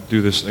don't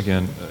do this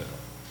again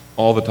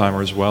all the time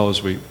or as well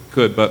as we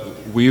could, but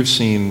we've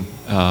seen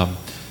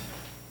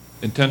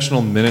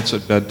intentional minutes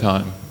at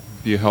bedtime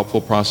be a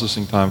helpful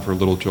processing time for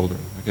little children.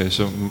 Okay,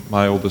 so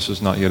my oldest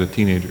is not yet a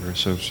teenager,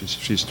 so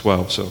she's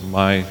 12. So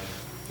my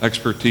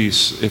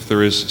expertise, if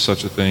there is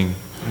such a thing,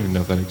 I don't even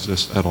know if that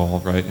exists at all,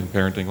 right, in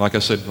parenting. Like I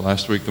said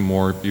last week, the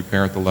more you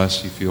parent, the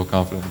less you feel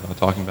confident about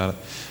talking about it.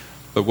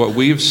 But what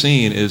we've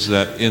seen is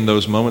that in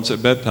those moments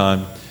at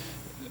bedtime,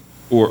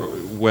 or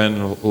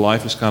when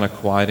life is kind of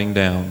quieting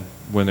down,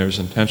 when there's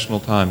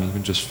intentional time,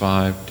 even just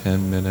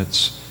 5-10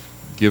 minutes,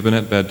 given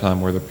at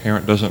bedtime where the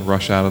parent doesn't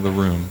rush out of the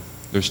room,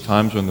 there's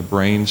times when the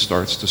brain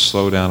starts to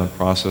slow down and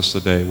process the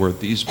day where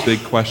these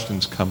big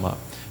questions come up.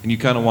 And you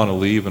kind of want to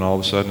leave, and all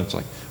of a sudden it's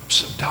like, I'm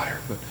so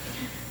tired. But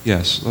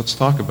yes, let's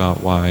talk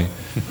about why,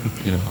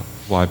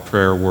 why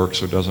prayer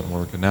works or doesn't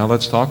work. And now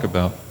let's talk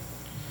about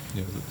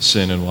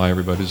sin and why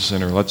everybody's a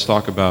sinner. Let's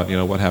talk about,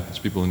 what happens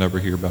to people who never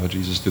hear about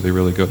Jesus. Do they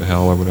really go to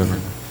hell or whatever?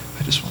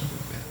 I just want to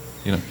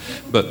go to bed.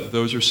 But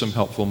those are some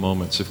helpful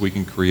moments if we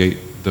can create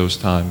those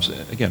times.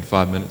 Again,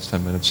 5 minutes,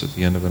 10 minutes at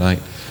the end of the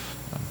night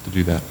to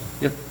do that.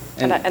 Yep.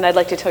 And I'd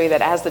like to tell you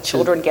that as the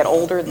children get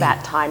older,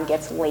 that time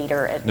gets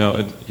later at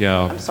night.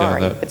 I'm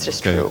sorry, it's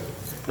just true.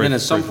 And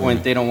at some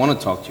point, they don't want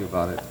to talk to you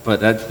about it.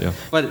 But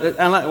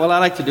what I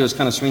like to do is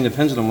kind of swing the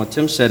pendulum, what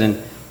Tim said, and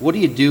what do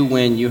you do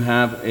when you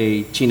have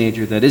a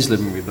teenager that is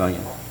living in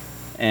rebellion?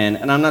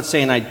 And I'm not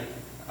saying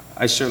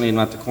I certainly am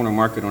not the corner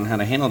market on how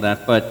to handle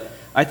that, but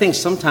I think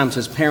sometimes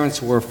as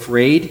parents we're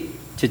afraid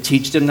to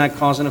teach them that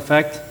cause and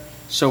effect,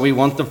 so we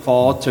want the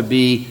fall to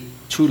be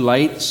too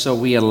light, so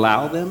we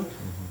allow them.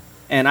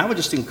 And I would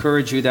just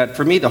encourage you that,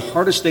 for me, the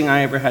hardest thing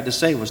I ever had to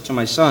say was to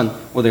my son,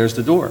 well, there's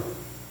the door.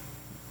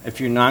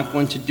 If you're not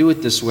going to do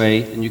it this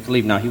way, then you can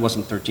leave. Now, he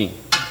wasn't 13.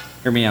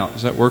 Hear me out.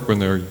 Does that work when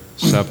they're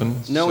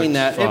 7? Knowing 6,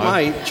 that, 5? it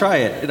might. Try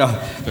it.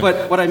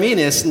 But what I mean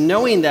is,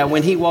 knowing that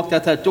when he walked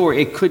out that door,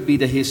 it could be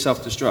that he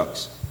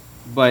self-destructs.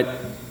 But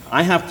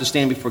I have to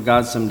stand before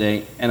God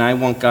someday, and I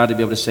want God to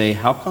be able to say,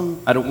 how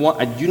come, I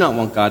do not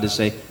want God to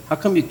say, how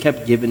come you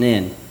kept giving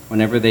in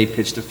whenever they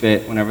pitched a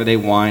fit, whenever they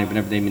whined,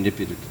 whenever they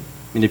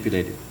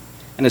manipulated.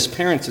 And as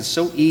parents, it's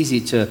so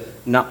easy to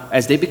not,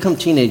 as they become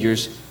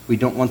teenagers, we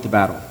don't want the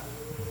battle.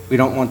 We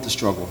don't want the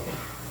struggle.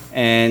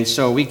 And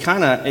so we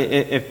kind of,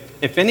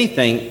 if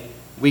anything,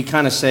 we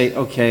kind of say,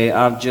 okay,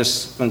 I'm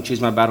just going to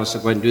choose my battle, so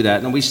go ahead and do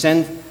that.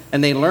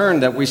 And they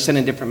learn that we're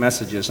sending different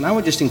messages. And I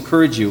would just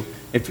encourage you,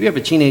 if you have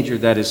a teenager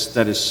that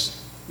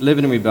is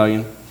living in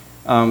rebellion,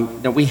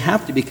 that we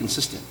have to be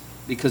consistent.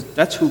 Because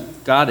that's who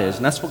God is,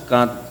 and that's what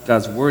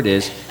God's word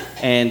is.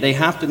 And they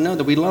have to know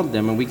that we love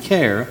them and we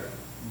care,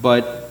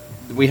 but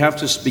we have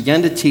to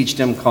begin to teach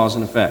them cause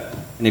and effect.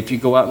 And if you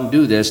go out and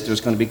do this,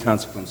 there's going to be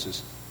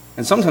consequences.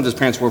 And sometimes as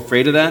parents, we're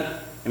afraid of that,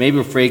 and maybe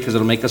we're afraid because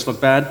it'll make us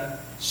look bad,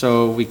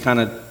 so we kind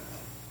of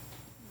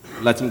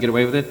let them get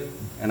away with it.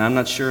 And I'm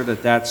not sure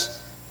that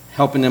that's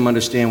helping them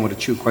understand what a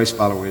true Christ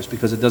follower is,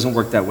 because it doesn't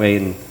work that way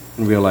in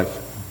real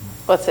life.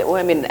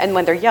 And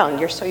when they're young,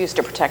 you're so used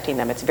to protecting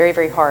them. It's very,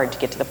 very hard to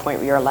get to the point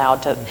where you're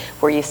allowed to,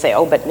 where you say,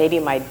 oh, but maybe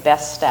my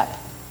best step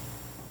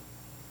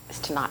is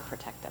to not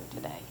protect them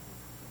today.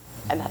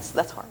 And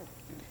that's hard.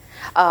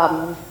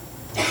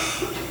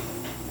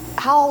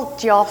 How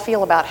do y'all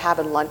feel about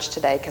having lunch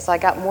today? Because I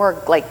got more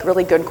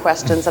really good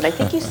questions, and I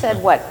think you said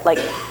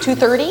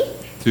 2:30?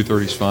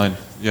 2:30 is fine.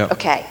 Yeah.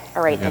 Okay.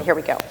 All right. Then here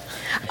we go.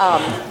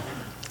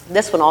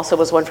 This one also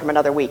was one from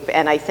another week,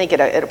 and I think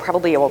it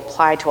probably will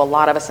apply to a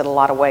lot of us in a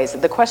lot of ways.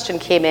 The question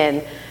came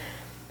in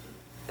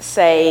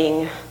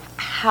saying,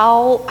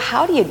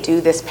 how do you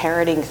do this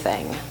parenting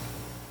thing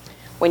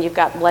when you've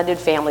got blended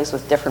families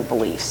with different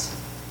beliefs?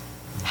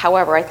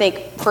 However, I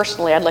think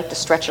personally I'd like to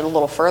stretch it a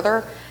little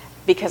further,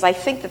 because I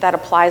think that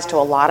applies to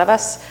a lot of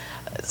us.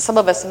 Some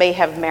of us may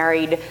have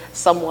married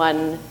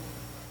someone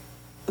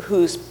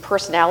whose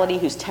personality,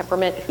 whose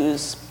temperament,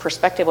 whose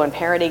perspective on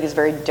parenting is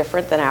very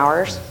different than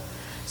ours.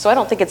 So I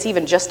don't think it's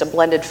even just a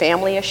blended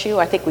family issue.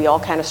 I think we all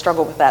kind of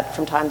struggle with that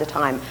from time to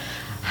time.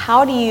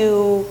 How do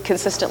you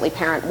consistently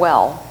parent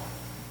well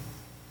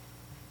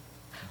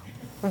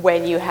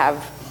when you have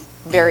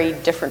very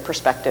different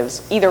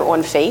perspectives, either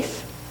on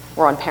faith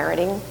or on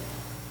parenting?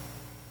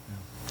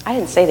 I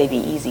didn't say they'd be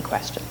easy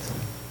questions.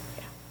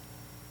 Yeah.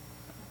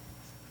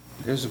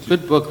 There's a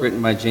good book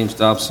written by James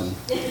Dobson.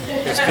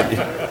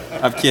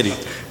 I'm kidding.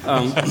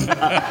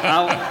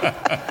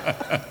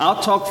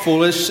 I'll talk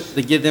foolish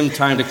to give them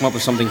time to come up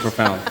with something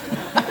profound.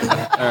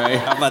 All right,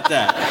 how about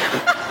that?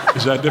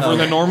 Is that different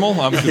than normal?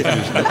 I'm confused.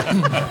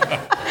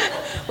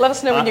 Let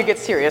us know when you get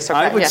serious. Okay?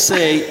 I would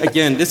say,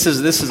 again, this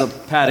is a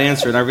pat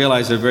answer, and I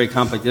realize they're very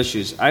complex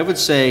issues. I would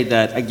say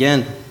that,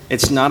 again,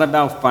 it's not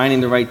about finding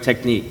the right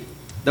technique.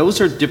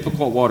 Those are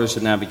difficult waters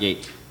to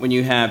navigate when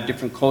you have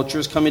different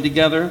cultures coming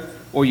together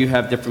or you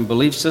have different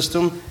belief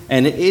system,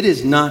 and it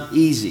is not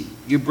easy.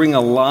 You bring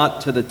a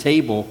lot to the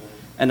table,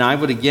 and I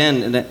would,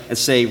 again,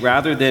 say,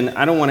 rather than,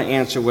 I don't want to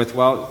answer with,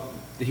 well,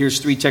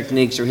 here's 3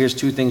 techniques or here's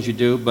 2 things you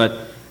do,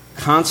 but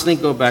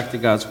constantly go back to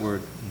God's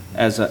Word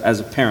as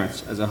a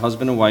parent, as a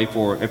husband and wife,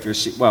 or if you're,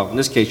 well, in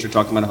this case, you're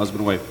talking about a husband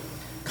and wife.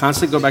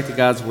 Constantly go back to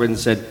God's Word and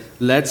said,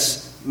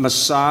 let's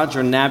massage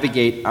or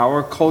navigate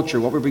our culture,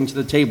 what we bring to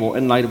the table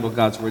in light of what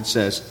God's Word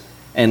says.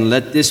 and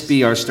let this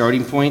be our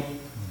starting point.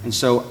 And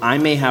so I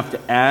may have to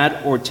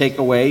add or take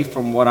away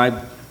from what I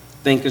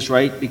think is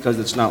right because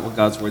it's not what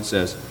God's Word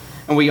says.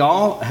 And we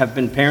all have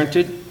been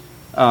parented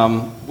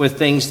with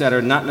things that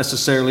are not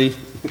necessarily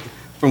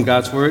from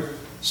God's Word.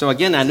 So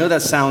again, I know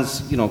that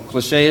sounds,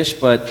 cliche-ish,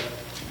 but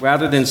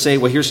rather than say,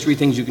 well, here's 3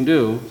 things you can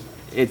do,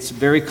 it's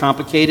very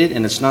complicated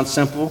and it's not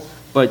simple,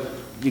 but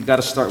you got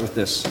to start with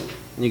this.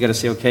 And you got to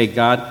say, okay,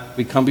 God,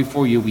 we come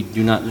before you, we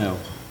do not know,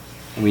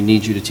 and we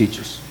need you to teach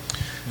us.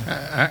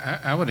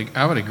 I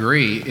would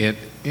agree.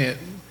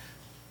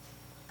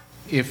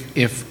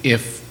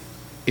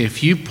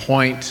 If you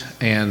point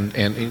and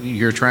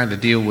you're trying to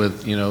deal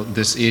with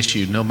this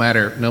issue, no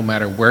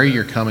matter where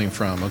you're coming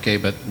from, okay,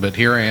 but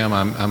here I am,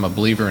 I'm a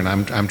believer and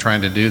I'm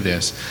trying to do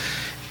this.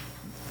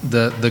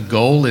 The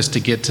goal is to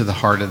get to the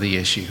heart of the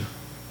issue,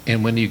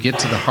 and when you get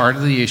to the heart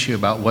of the issue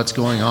about what's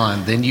going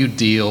on, then you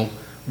deal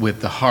with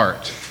the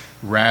heart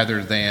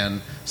rather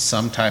than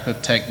some type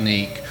of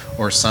technique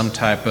or some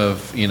type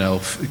of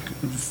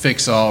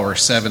fix-all or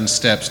 7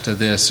 steps to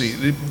this.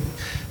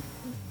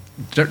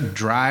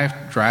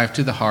 Drive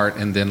to the heart,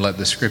 and then let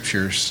the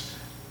scriptures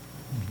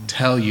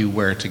tell you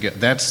where to go.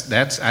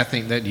 That's I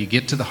think that you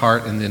get to the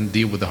heart and then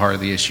deal with the heart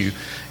of the issue,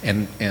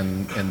 and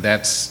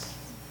that's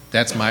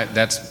my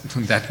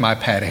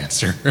pat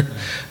answer,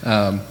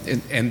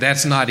 and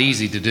that's not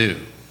easy to do.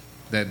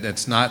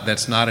 That's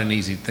not an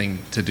easy thing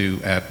to do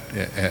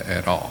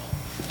at all.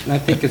 And I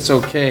think it's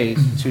okay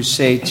to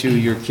say to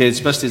your kids,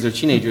 especially as they're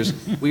teenagers,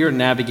 we are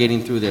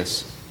navigating through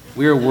this.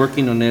 We are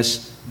working on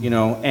this,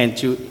 and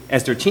to,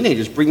 as they're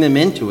teenagers, bring them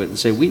into it and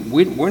say,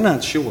 we're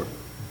not sure,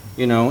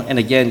 and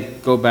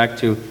again, go back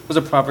to, what does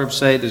the proverb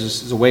say?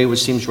 There's a way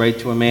which seems right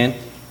to a man,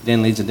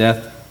 then leads to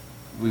death.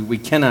 We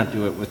cannot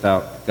do it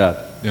without God.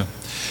 Yeah.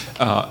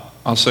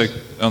 I'll say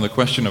on the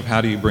question of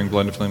how do you bring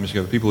blended families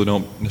together, people who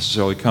don't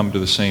necessarily come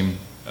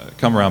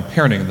around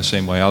parenting in the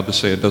same way, I'll just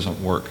say it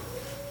doesn't work.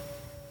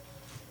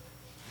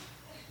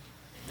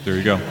 There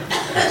you go.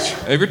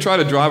 Have you ever tried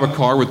to drive a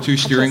car with 2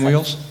 steering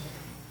wheels?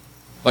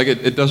 Like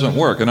it doesn't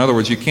work. In other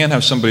words, you can't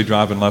have somebody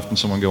driving left and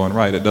someone going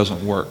right. It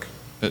doesn't work.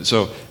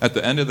 So at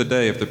the end of the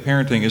day, if the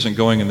parenting isn't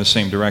going in the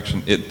same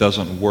direction, it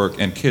doesn't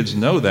work. And kids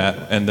know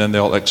that, and then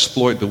they'll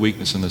exploit the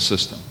weakness in the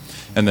system.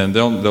 And then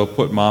they'll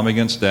put mom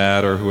against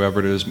dad or whoever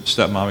it is,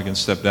 stepmom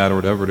against stepdad or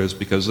whatever it is,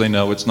 because they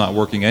know it's not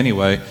working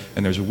anyway,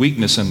 and there's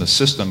weakness in the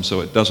system,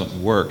 so it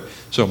doesn't work.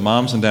 So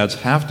moms and dads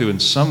have to in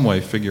some way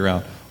figure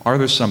out, are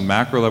there some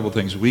macro level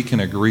things we can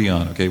agree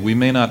on? Okay, we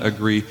may not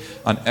agree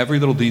on every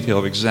little detail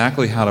of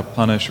exactly how to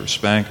punish or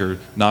spank or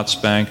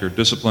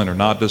discipline or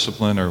not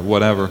discipline or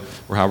whatever,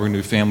 or how we're going to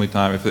do family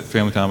time, if it's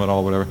family time at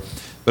all, whatever.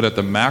 But at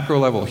the macro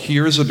level,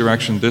 here's the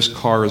direction this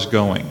car is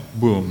going.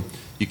 Boom.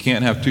 You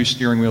can't have 2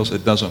 steering wheels.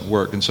 It doesn't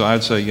work. And so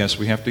I'd say, yes,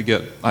 we have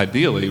to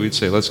ideally, we'd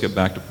say, let's get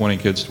back to pointing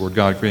kids toward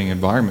God, creating an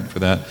environment for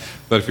that.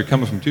 But if you're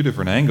coming from 2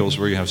 different angles,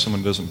 where you have someone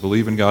who doesn't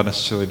believe in God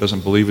necessarily,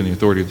 doesn't believe in the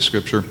authority of the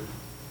Scripture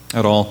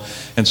at all,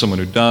 and someone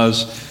who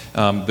does,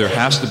 there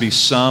has to be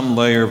some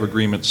layer of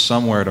agreement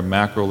somewhere at a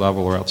macro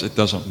level, or else it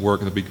doesn't work.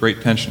 There'll be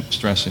great tension,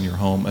 stress in your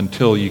home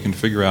until you can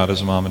figure out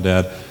as a mom and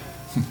dad,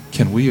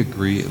 can we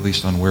agree at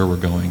least on where we're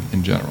going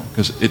in general?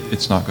 Because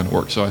it's not going to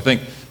work. So I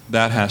think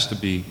that has to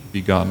be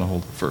God in the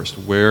whole first.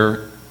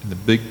 Where, in the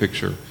big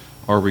picture,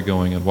 are we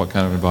going, and what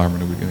kind of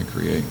environment are we going to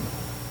create?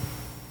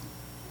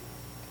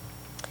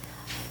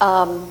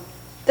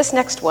 This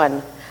next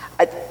one,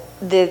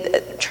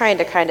 trying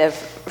to kind of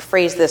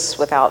phrase this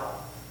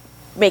without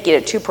making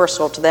it too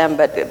personal to them,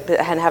 but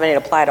and having it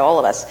apply to all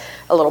of us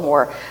a little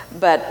more.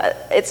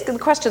 But the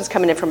question's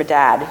coming in from a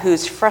dad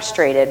who's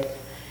frustrated.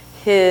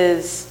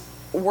 His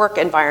work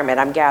environment,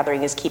 I'm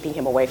gathering, is keeping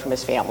him away from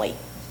his family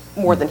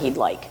more than he'd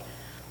like.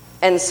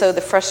 And so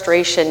the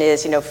frustration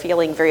is,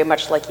 feeling very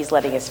much like he's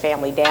letting his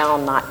family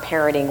down, not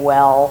parenting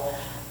well,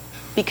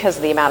 because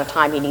of the amount of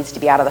time he needs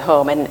to be out of the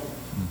home. And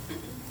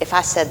if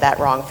I said that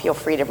wrong, feel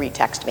free to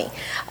retext me.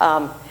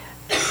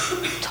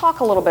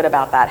 Talk a little bit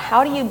about that.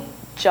 How do you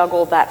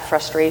juggle that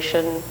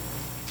frustration?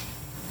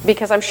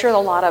 Because I'm sure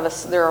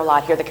there are a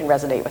lot here that can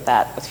resonate with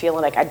that, with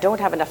feeling like I don't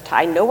have enough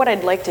time. I know what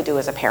I'd like to do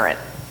as a parent,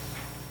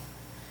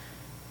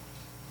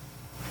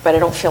 but I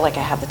don't feel like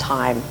I have the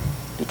time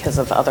because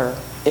of other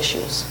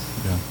issues.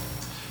 Yeah.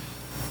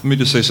 Let me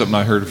just say something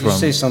I heard from... You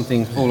say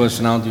something holish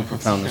and I'll do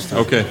profoundness.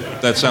 Okay,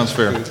 that sounds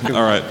fair.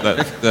 All right,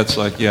 that's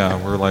like,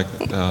 we're like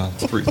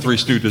three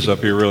stooges up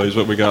here, really, is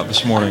what we got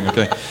this morning,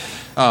 okay?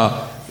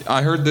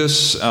 I heard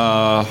this,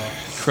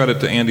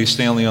 credit to Andy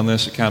Stanley on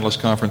this at Catalyst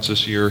Conference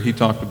this year. He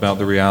talked about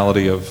the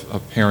reality of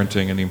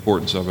parenting and the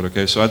importance of it,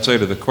 okay? So I'd say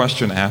to the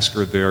question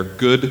asker there,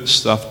 good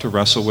stuff to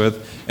wrestle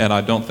with, and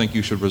I don't think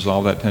you should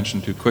resolve that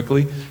tension too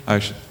quickly. I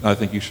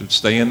think you should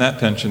stay in that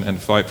tension and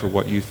fight for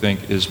what you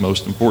think is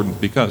most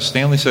important, because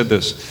Stanley said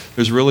this,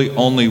 there's really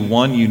only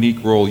one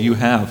unique role you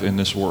have in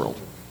this world.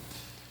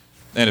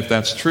 And if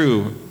that's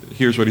true,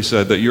 here's what he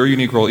said, that your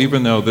unique role,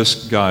 even though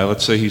this guy,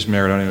 let's say he's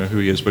married, I don't even know who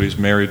he is, but he's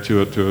married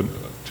to a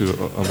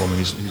woman,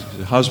 he's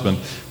a husband.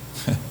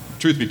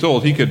 truth be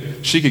told,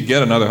 she could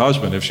get another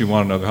husband if she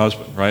wanted another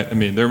husband, right? I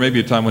mean, there may be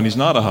a time when he's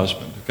not a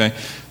husband, okay?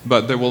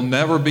 But there will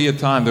never be a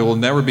time, there will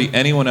never be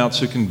anyone else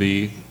who can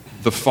be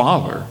the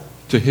father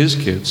to his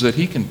kids that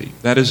he can be.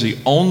 That is the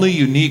only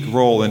unique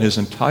role in his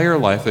entire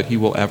life that he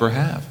will ever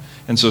have.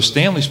 And so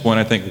Stanley's point,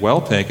 I think,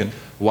 well taken.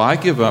 Why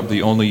give up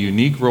the only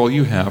unique role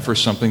you have for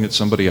something that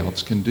somebody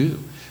else can do?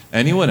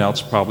 Anyone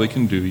else probably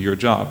can do your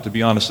job. To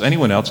be honest,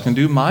 anyone else can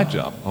do my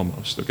job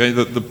almost. Okay,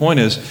 the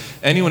point is,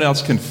 anyone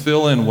else can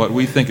fill in what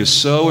we think is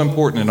so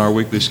important in our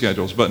weekly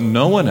schedules, but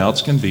no one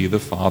else can be the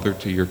father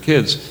to your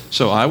kids.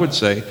 So I would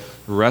say,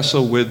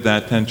 wrestle with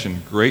that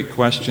tension. Great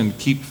question.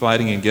 Keep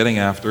fighting and getting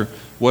after.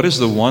 What is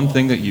the one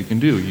thing that you can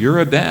do? You're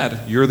a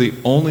dad. You're the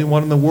only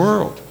one in the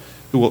world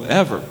who will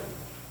ever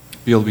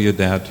be able to be a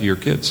dad to your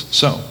kids.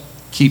 So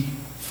keep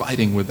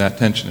fighting with that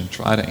tension and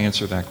try to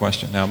answer that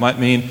question. Now, it might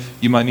mean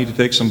you might need to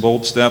take some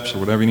bold steps or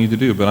whatever you need to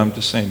do, but I'm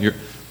just saying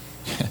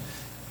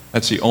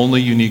that's the only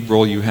unique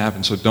role you have,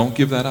 and so don't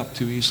give that up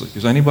too easily,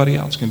 because anybody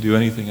else can do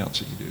anything else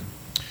that you do.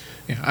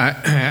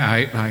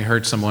 Yeah, I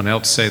heard someone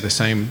else say the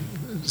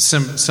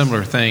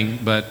similar thing,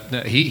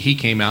 but he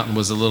came out and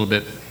was a little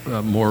bit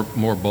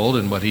more bold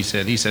in what he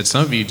said. He said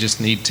some of you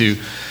just need to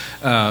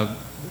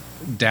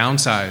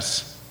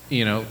downsize,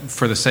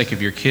 for the sake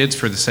of your kids,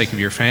 for the sake of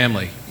your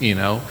family,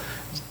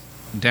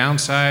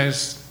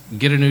 downsize,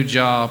 get a new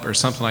job or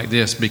something like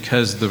this,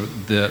 because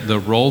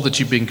the role that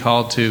you've been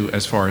called to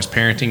as far as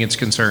parenting is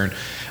concerned,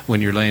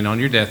 when you're laying on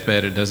your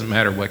deathbed, it doesn't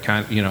matter what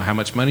kind, how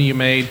much money you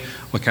made,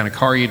 what kind of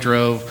car you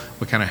drove,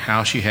 what kind of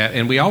house you had,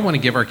 and we all want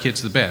to give our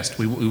kids the best.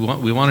 We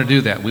want to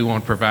do that. We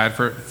want to provide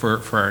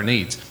for our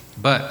needs.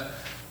 But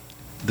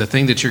the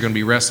thing that you're going to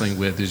be wrestling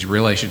with is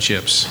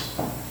relationships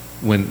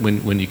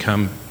when you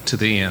come to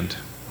the end.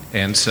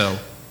 And so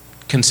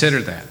consider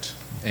that.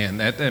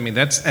 And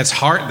that's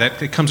hard. That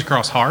it comes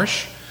across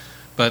harsh,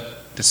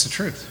 but that's the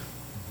truth.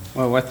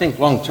 Well, I think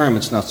long term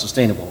it's not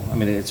sustainable. I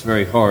mean, it's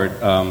very hard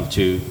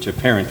to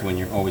parent when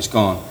you're always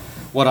gone.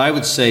 What I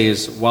would say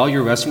is, while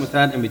you're wrestling with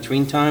that, in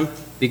between time,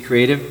 be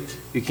creative.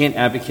 You can't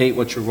advocate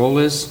what your role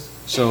is.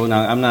 So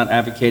now I'm not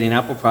advocating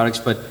Apple products,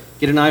 but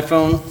get an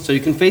iPhone so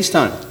you can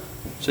FaceTime,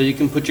 so you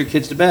can put your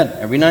kids to bed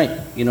every night.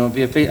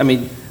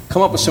 Via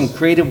come up with some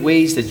creative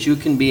ways that you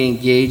can be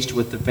engaged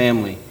with the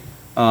family.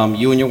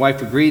 You and your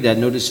wife agree that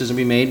no decision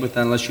be made with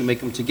that unless you make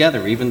them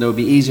together, even though it would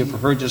be easier for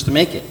her just to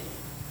make it.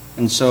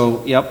 And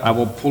so, I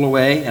will pull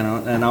away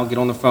and I'll get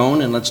on the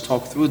phone and let's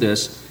talk through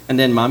this. And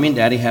then Mommy and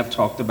Daddy have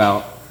talked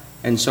about.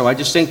 And so I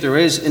just think there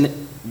is,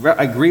 and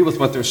I agree with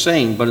what they're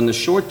saying, but in the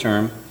short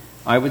term,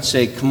 I would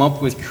say come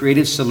up with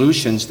creative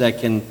solutions that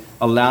can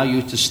allow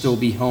you to still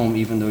be home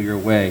even though you're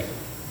away.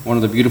 One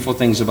of the beautiful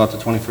things about the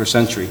 21st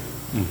century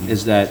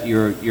is that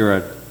you're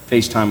a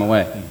FaceTime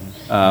away.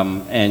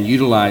 And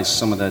utilize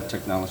some of that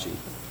technology.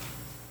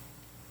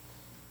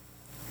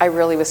 I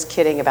really was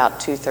kidding about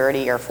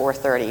 2:30 or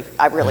 4:30.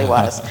 I really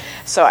was.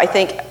 So I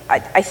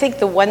think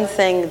the one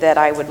thing that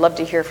I would love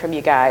to hear from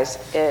you guys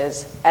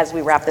is, as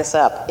we wrap this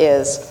up,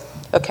 is,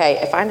 okay,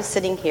 if I'm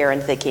sitting here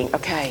and thinking,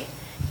 okay,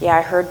 yeah,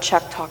 I heard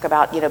Chuck talk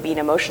about, being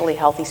emotionally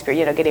healthy,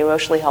 getting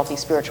emotionally healthy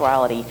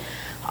spirituality.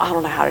 I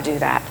don't know how to do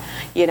that.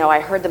 I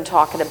heard them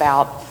talking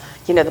about,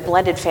 the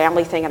blended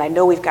family thing, and I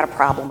know we've got a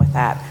problem with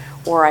that.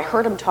 Or I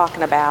heard him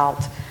talking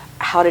about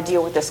how to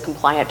deal with this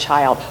compliant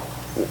child.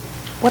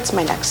 What's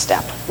my next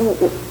step?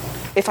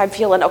 If I'm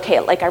feeling, okay,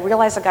 I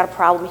realize I've got a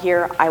problem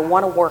here, I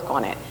want to work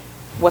on it.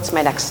 What's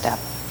my next step?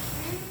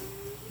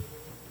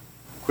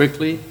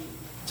 Quickly,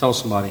 tell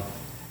somebody.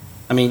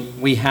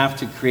 We have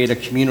to create a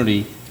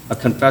community, a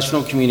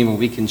confessional community where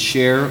we can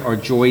share our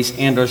joys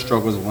and our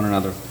struggles with one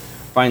another.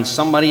 Find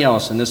somebody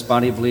else in this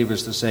body of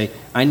believers to say,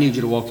 I need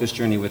you to walk this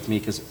journey with me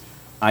because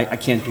I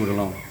can't do it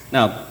alone.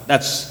 Now,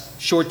 that's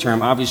short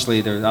term.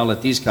 Obviously, I'll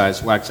let these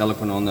guys wax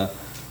eloquent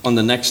on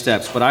the next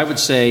steps. But I would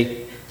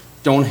say,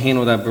 don't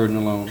handle that burden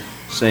alone.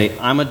 Say,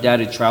 I'm a dad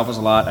who travels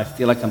a lot. I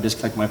feel like I'm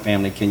disconnected from my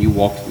family. Can you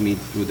walk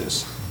through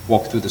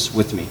this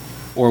with me?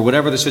 Or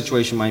whatever the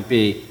situation might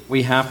be.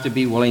 We have to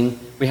be willing.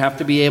 We have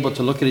to be able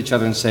to look at each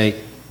other and say,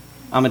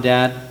 I'm a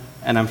dad,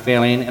 and I'm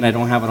failing, and I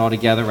don't have it all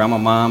together. I'm a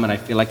mom, and I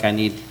feel like I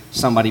need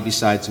somebody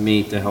besides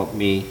me to help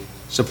me,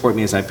 support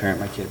me as I parent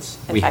my kids.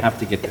 We have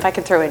to get there. If I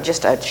could throw in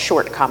just a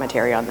short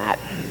commentary on that,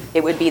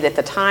 it would be that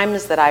the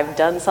times that I've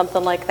done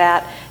something like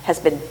that has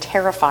been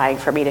terrifying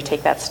for me to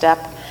take that step.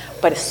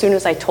 But as soon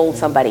as I told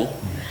somebody,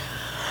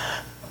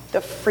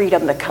 the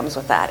freedom that comes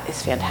with that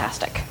is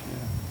fantastic.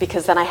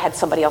 Because then I had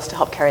somebody else to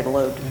help carry the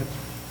load.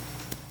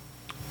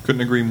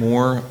 Couldn't agree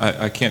more.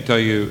 I can't tell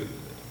you,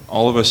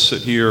 all of us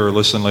sit here or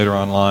listen later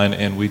online,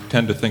 and we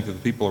tend to think that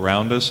the people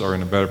around us are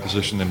in a better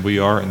position than we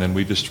are, and then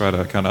we just try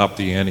to kind of up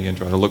the ante and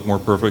try to look more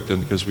perfect,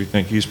 and because we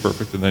think he's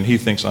perfect, and then he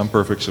thinks I'm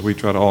perfect, so we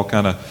try to all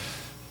kind of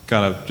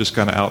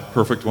out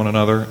perfect one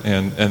another.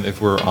 And if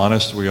we're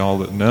honest, we all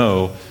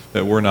know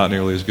that we're not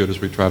nearly as good as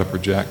we try to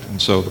project. And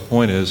so the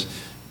point is,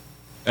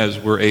 as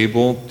we're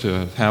able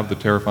to have the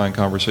terrifying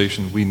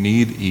conversation, we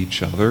need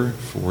each other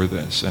for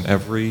this. And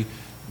every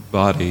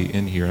body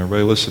in here and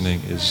everybody listening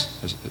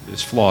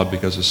is flawed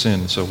because of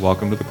sin. So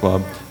welcome to the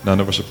club.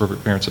 None of us are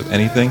perfect parents of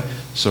anything,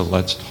 so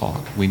let's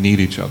talk. We need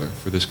each other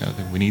for this kind of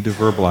thing. We need to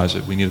verbalize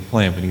it. We need a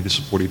plan. We need to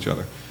support each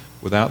other.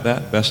 Without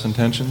that, best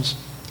intentions,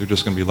 they're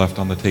just going to be left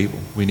on the table.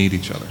 We need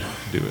each other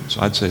to do it.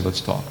 So I'd say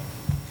let's talk.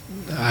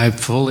 I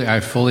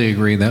fully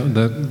agree.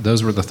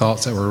 Those were the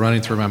thoughts that were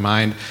running through my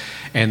mind.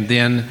 And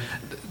then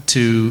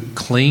to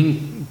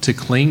cling to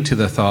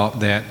the thought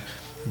that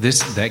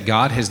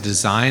God has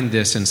designed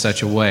this in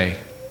such a way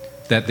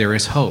that there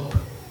is hope.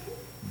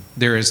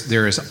 There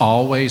is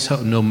always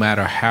hope, no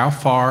matter how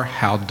far,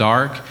 how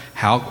dark,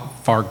 how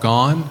far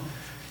gone.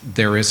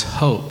 There is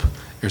hope.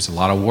 There's a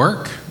lot of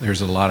work. There's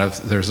a lot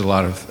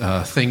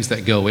of things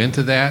that go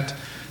into that,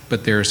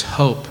 but there's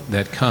hope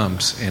that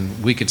comes.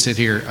 And we could sit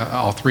here,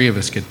 all three of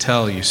us could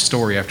tell you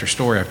story after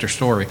story after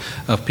story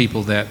of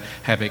people that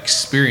have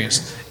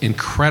experienced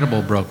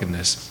incredible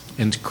brokenness,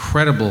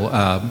 incredible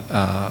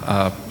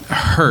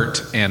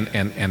hurt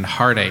and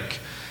heartache,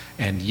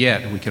 and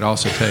yet we could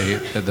also tell you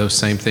that those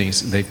same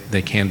things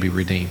they can be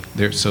redeemed.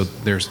 There's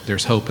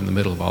hope in the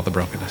middle of all the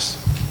brokenness.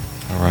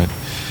 All right.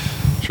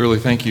 Shirley,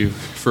 thank you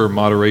for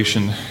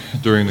moderation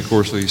during the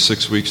course of these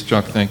 6 weeks.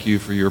 Chuck, thank you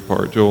for your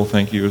part. Joel,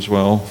 thank you as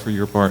well for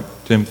your part.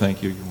 Tim,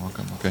 thank you. You're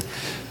welcome. Okay.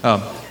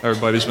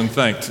 Everybody's been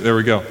thanked. There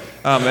we go.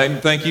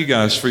 And thank you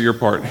guys for your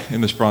part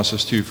in this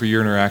process too, for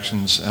your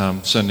interactions,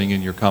 sending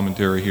in your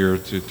commentary here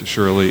to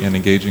Shirley and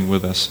engaging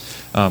with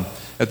us.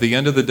 At the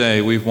end of the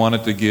day, we've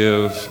wanted to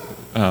give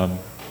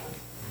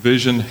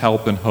vision,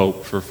 help, and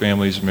hope for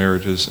families,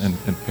 marriages,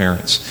 and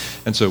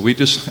parents. And so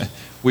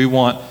we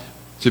want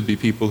to be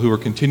people who are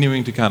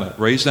continuing to kind of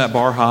raise that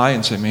bar high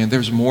and say, man,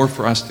 there's more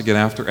for us to get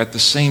after, at the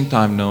same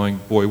time knowing,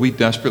 boy, we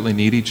desperately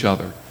need each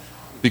other,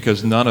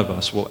 because none of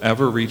us will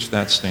ever reach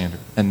that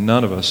standard, and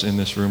none of us in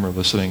this room or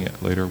listening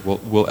later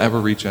will ever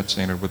reach that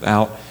standard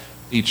without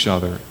each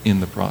other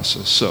in the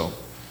process. So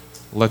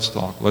let's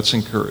talk, let's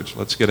encourage,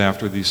 let's get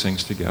after these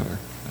things together.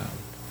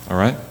 All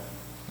right?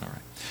 All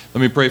right.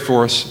 Let me pray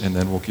for us, and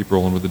then we'll keep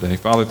rolling with the day.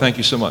 Father, thank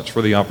you so much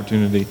for the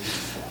opportunity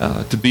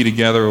to be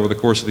together over the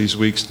course of these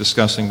weeks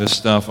discussing this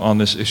stuff on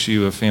this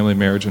issue of family,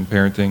 marriage, and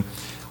parenting.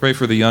 Pray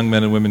for the young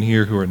men and women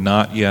here who are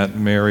not yet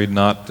married,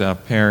 not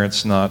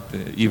parents, not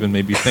even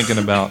maybe thinking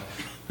about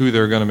who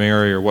they're going to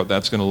marry or what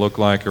that's going to look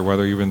like, or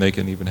whether even they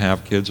can even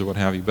have kids or what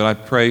have you. But I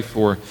pray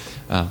for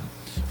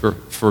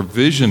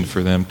vision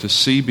for them to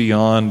see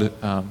beyond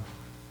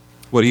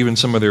what even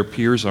some of their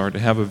peers are, to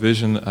have a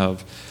vision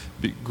of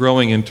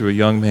growing into a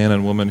young man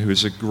and woman who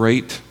is a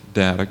great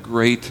dad, a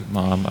great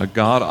mom, a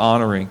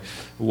God-honoring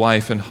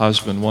wife and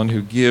husband, one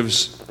who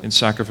gives in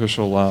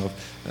sacrificial love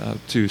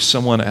to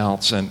someone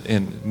else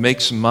and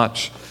makes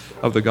much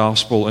of the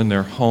gospel in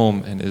their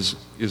home, and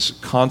is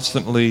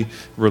constantly,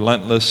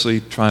 relentlessly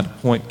trying to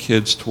point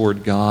kids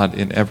toward God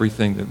in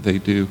everything that they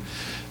do.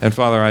 And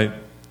Father, I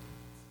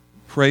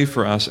pray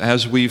for us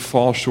as we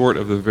fall short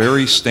of the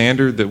very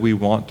standard that we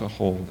want to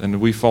hold, and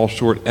we fall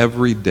short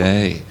every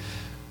day,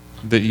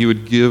 that you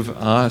would give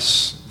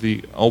us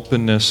the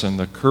openness and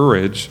the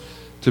courage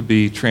to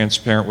be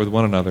transparent with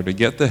one another, to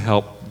get the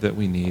help that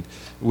we need,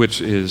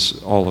 which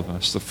is all of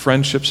us, the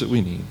friendships that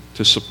we need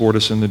to support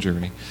us in the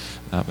journey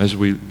as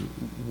we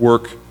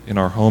work in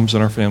our homes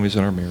and our families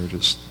and our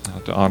marriages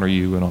to honor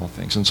you in all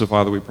things. And so,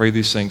 Father, we pray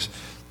these things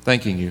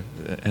thanking you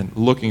and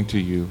looking to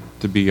you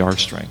to be our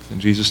strength. In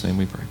Jesus' name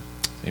we pray.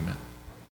 Amen.